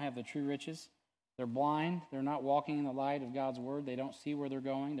 right? They don't have the true riches. They're blind. They're not walking in the light of God's word. They don't see where they're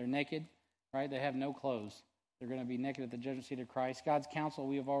going. They're naked, right? They have no clothes. They're going to be naked at the judgment seat of Christ. God's counsel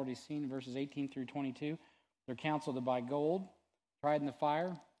we have already seen in verses 18 through 22. They're counseled to buy gold, tried in the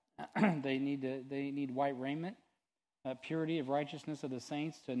fire. They need white raiment, purity of righteousness of the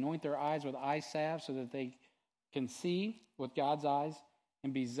saints, to anoint their eyes with eye salve so that they can see with God's eyes,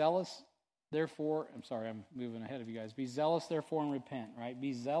 and be zealous. Therefore, I'm moving ahead of you guys. Be zealous, therefore, and repent, right?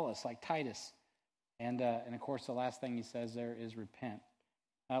 Be zealous, like Titus. And of course, the last thing he says there is repent.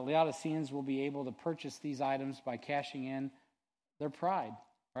 Laodiceans will be able to purchase these items by cashing in their pride,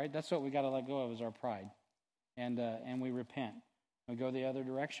 right? That's what we got to let go of, is our pride. And we repent. We go the other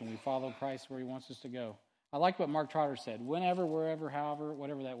direction. We follow Christ where he wants us to go. I like what Mark Trotter said. Whenever, wherever, however,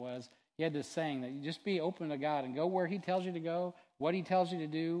 whatever that was, he had this saying that you just be open to God and go where he tells you to go, what he tells you to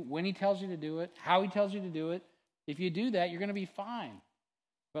do, when he tells you to do it, how he tells you to do it. If you do that, you're going to be fine.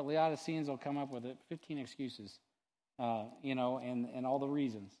 But Laodiceans will come up with 15 excuses, and all the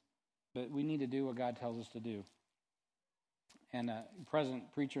reasons. But we need to do what God tells us to do, and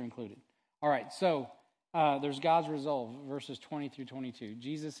present preacher included. All right, so there's God's resolve, verses 20 through 22.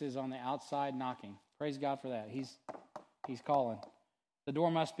 Jesus is on the outside knocking. Praise God for that. He's calling. The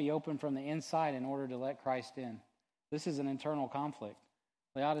door must be open from the inside in order to let Christ in. This is an internal conflict.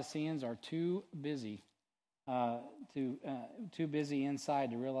 Laodiceans are too busy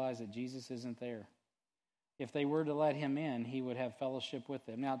inside to realize that Jesus isn't there. If they were to let him in, he would have fellowship with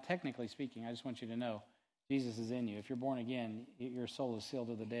them. Now, technically speaking, I just want you to know, Jesus is in you. If you're born again, your soul is sealed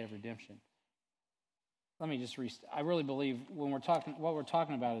to the day of redemption. Let me just I really believe what we're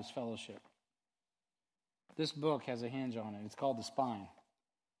talking about is fellowship. This book has a hinge on it. It's called The Spine.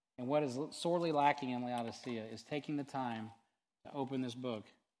 And what is sorely lacking in Laodicea is taking the time to open this book,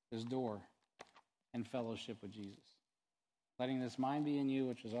 this door, and fellowship with Jesus. Letting this mind be in you,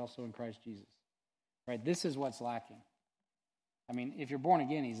 which is also in Christ Jesus. Right? This is what's lacking. I mean, if you're born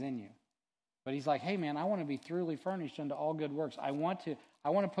again, he's in you. But he's like, hey man, I want to be thoroughly furnished unto all good works. I want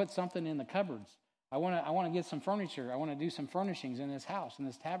to put something in the cupboards. I want to get some furniture. I want to do some furnishings in this house, in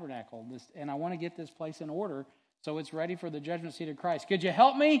this tabernacle, and I want to get this place in order So it's ready for the judgment seat of Christ. Could you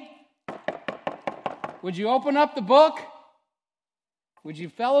help me? Would you open up the book? Would you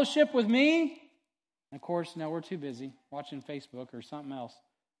fellowship with me? And of course, no, we're too busy watching Facebook or something else,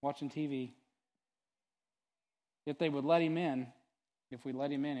 watching TV. If they would let him in, if we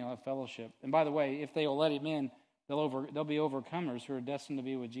let him in, he'll have fellowship. And by the way, if they will let him in, they'll be overcomers who are destined to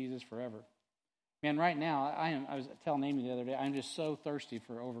be with Jesus forever. Man, right now, I was telling Amy the other day, I'm just so thirsty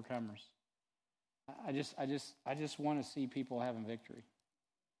for overcomers. I just want to see people having victory.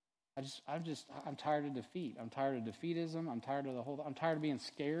 I'm tired of defeat. I'm tired of defeatism. I'm tired of being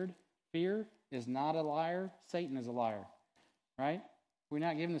scared. Fear is not a liar. Satan is a liar, right? We're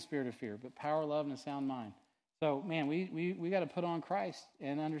not given the spirit of fear, but power, love, and a sound mind. So, man, we got to put on Christ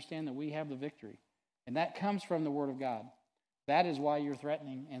and understand that we have the victory. And that comes from the Word of God. That is why you're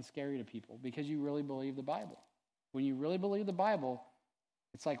threatening and scary to people, because you really believe the Bible. When you really believe the Bible,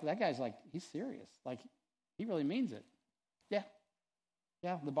 it's like, that guy's like, he's serious. Like, he really means it.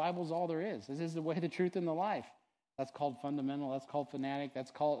 Yeah, the Bible's all there is. This is the way, the truth, and the life. That's called fundamental. That's called fanatic.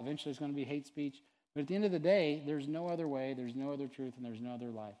 That's called, eventually it's going to be hate speech. But at the end of the day, there's no other way, there's no other truth, and there's no other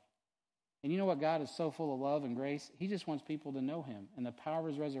life. And you know what? God is so full of love and grace. He just wants people to know him and the power of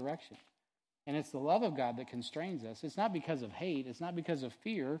his resurrection. And it's the love of God that constrains us. It's not because of hate. It's not because of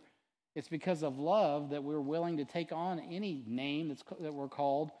fear. It's because of love that we're willing to take on any name that we're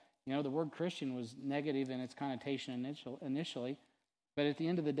called. You know, the word Christian was negative in its connotation initially. But at the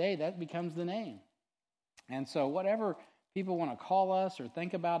end of the day, that becomes the name. And so whatever people want to call us or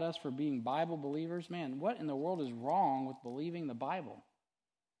think about us for being Bible believers, man, what in the world is wrong with believing the Bible?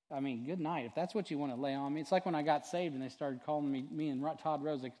 I mean, good night. If that's what you want to lay on me. It's like when I got saved and they started calling me and Todd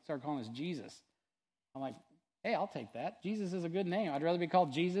Rose, they started calling us Jesus. I'm like, hey, I'll take that. Jesus is a good name. I'd rather be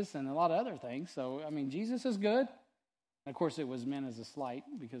called Jesus than a lot of other things. So, I mean, Jesus is good. And of course, it was meant as a slight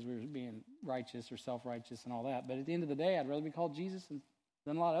because we were being righteous or self-righteous and all that. But at the end of the day, I'd rather be called Jesus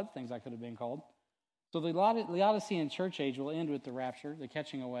than a lot of other things I could have been called. So the Laodicean church age will end with the rapture, the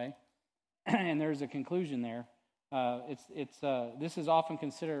catching away. And there's a conclusion there. This is often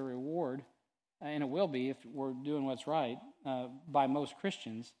considered a reward, and it will be if we're doing what's right by most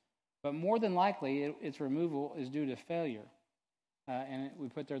Christians. But more than likely, its removal is due to failure. And we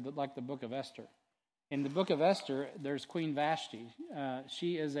put there like the book of Esther. In the book of Esther, there's Queen Vashti.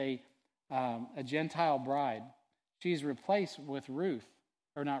 She is a Gentile bride. She's replaced with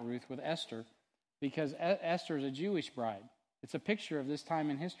with Esther, because Esther is a Jewish bride. It's a picture of this time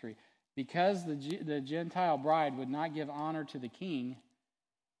in history. Because the Gentile bride would not give honor to the king,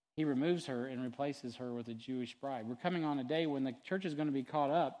 he removes her and replaces her with a Jewish bride. We're coming on a day when the church is going to be caught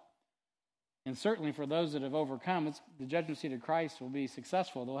up. And certainly for those that have overcome, the judgment seat of Christ will be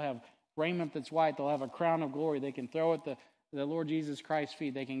successful. They'll have raiment that's white. They'll have a crown of glory. They can throw at the Lord Jesus Christ's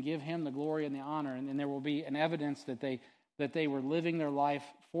feet. They can give him the glory and the honor. And there will be an evidence that they were living their life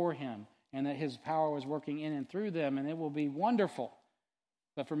for him and that his power was working in and through them. And it will be wonderful.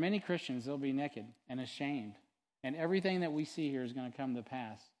 But for many Christians, they'll be naked and ashamed. And everything that we see here is going to come to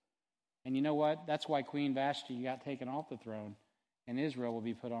pass. And you know what? That's why Queen Vashti got taken off the throne, and Israel will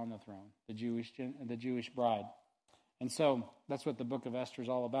be put on the throne, the Jewish bride. And so that's what the book of Esther is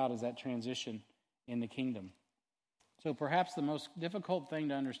all about, is that transition in the kingdom. So perhaps the most difficult thing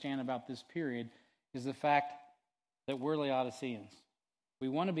to understand about this period is the fact that we're Laodiceans. We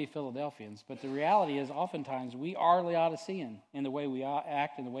want to be Philadelphians, but the reality is oftentimes we are Laodicean in the way we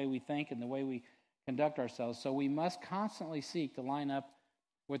act, in the way we think, in the way we conduct ourselves. So we must constantly seek to line up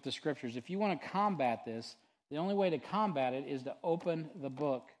with the Scriptures. If you want to combat this, the only way to combat it is to open the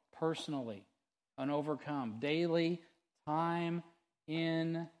book personally and overcome daily time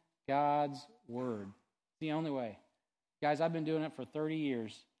in God's Word. It's the only way. Guys, I've been doing it for 30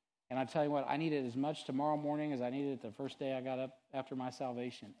 years. And I tell you what, I need it as much tomorrow morning as I needed it the first day I got up after my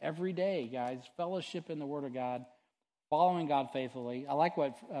salvation. Every day, guys, fellowship in the Word of God, following God faithfully. I like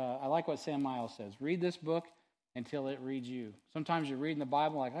what Sam Miles says. Read this book until it reads you. Sometimes you're reading the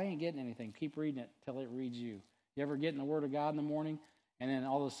Bible like, I ain't getting anything. Keep reading it till it reads you. You ever get in the Word of God in the morning, and then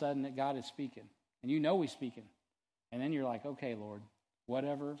all of a sudden that God is speaking, and you know He's speaking, and then you're like, okay, Lord,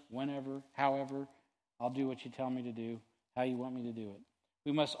 whatever, whenever, however, I'll do what you tell me to do, how you want me to do it.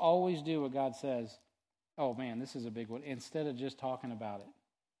 We must always do what God says. Oh, man, this is a big one. Instead of just talking about it.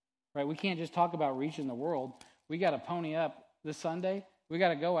 Right? We can't just talk about reaching the world. We got to pony up this Sunday. We got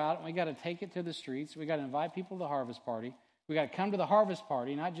to go out and we got to take it to the streets. We got to invite people to the harvest party. We got to come to the harvest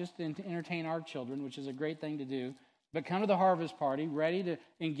party, not just to entertain our children, which is a great thing to do, but come to the harvest party ready to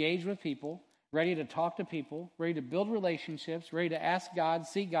engage with people, ready to talk to people, ready to build relationships, ready to ask God,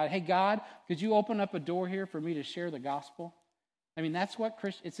 seek God. Hey, God, could you open up a door here for me to share the gospel? I mean, that's what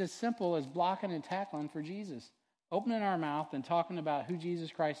it's as simple as blocking and tackling for Jesus. opening our mouth and talking about who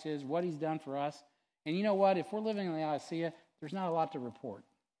Jesus Christ is, what he's done for us. And you know what? If we're living in Laodicea, there's not a lot to report.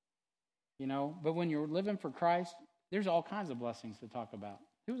 But when you're living for Christ, there's all kinds of blessings to talk about.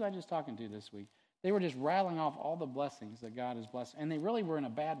 Who was I just talking to this week? They were just rattling off all the blessings that God has blessed. And they really were in a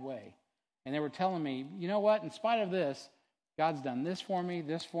bad way. And they were telling me, you know what? In spite of this, God's done this for me,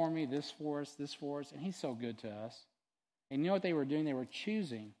 this for me, this for us. And he's so good to us. And you know what they were doing? They were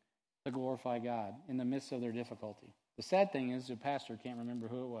choosing to glorify God in the midst of their difficulty. The sad thing is the pastor can't remember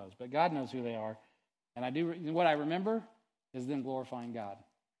who it was. But God knows who they are. And what I remember is them glorifying God.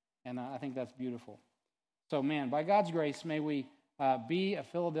 And I think that's beautiful. So, man, by God's grace, may we be a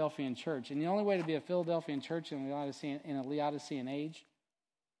Philadelphian church. And the only way to be a Philadelphian church in a Laodicean age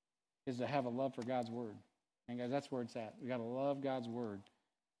is to have a love for God's word. And guys, that's where it's at. We got to love God's word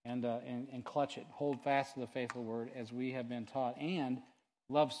and clutch it. Hold fast to the faithful word as we have been taught. And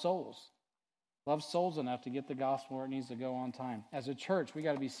love souls. Love souls enough to get the gospel where it needs to go on time. As a church, we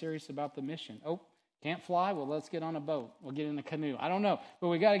got to be serious about the mission. Oh, can't fly? Well, let's get on a boat. We'll get in a canoe. I don't know. But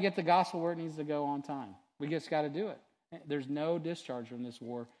we got to get the gospel where it needs to go on time. We just got to do it. There's no discharge from this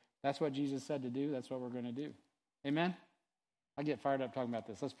war. That's what Jesus said to do. That's what we're going to do. Amen? I get fired up talking about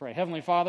this. Let's pray. Heavenly Father,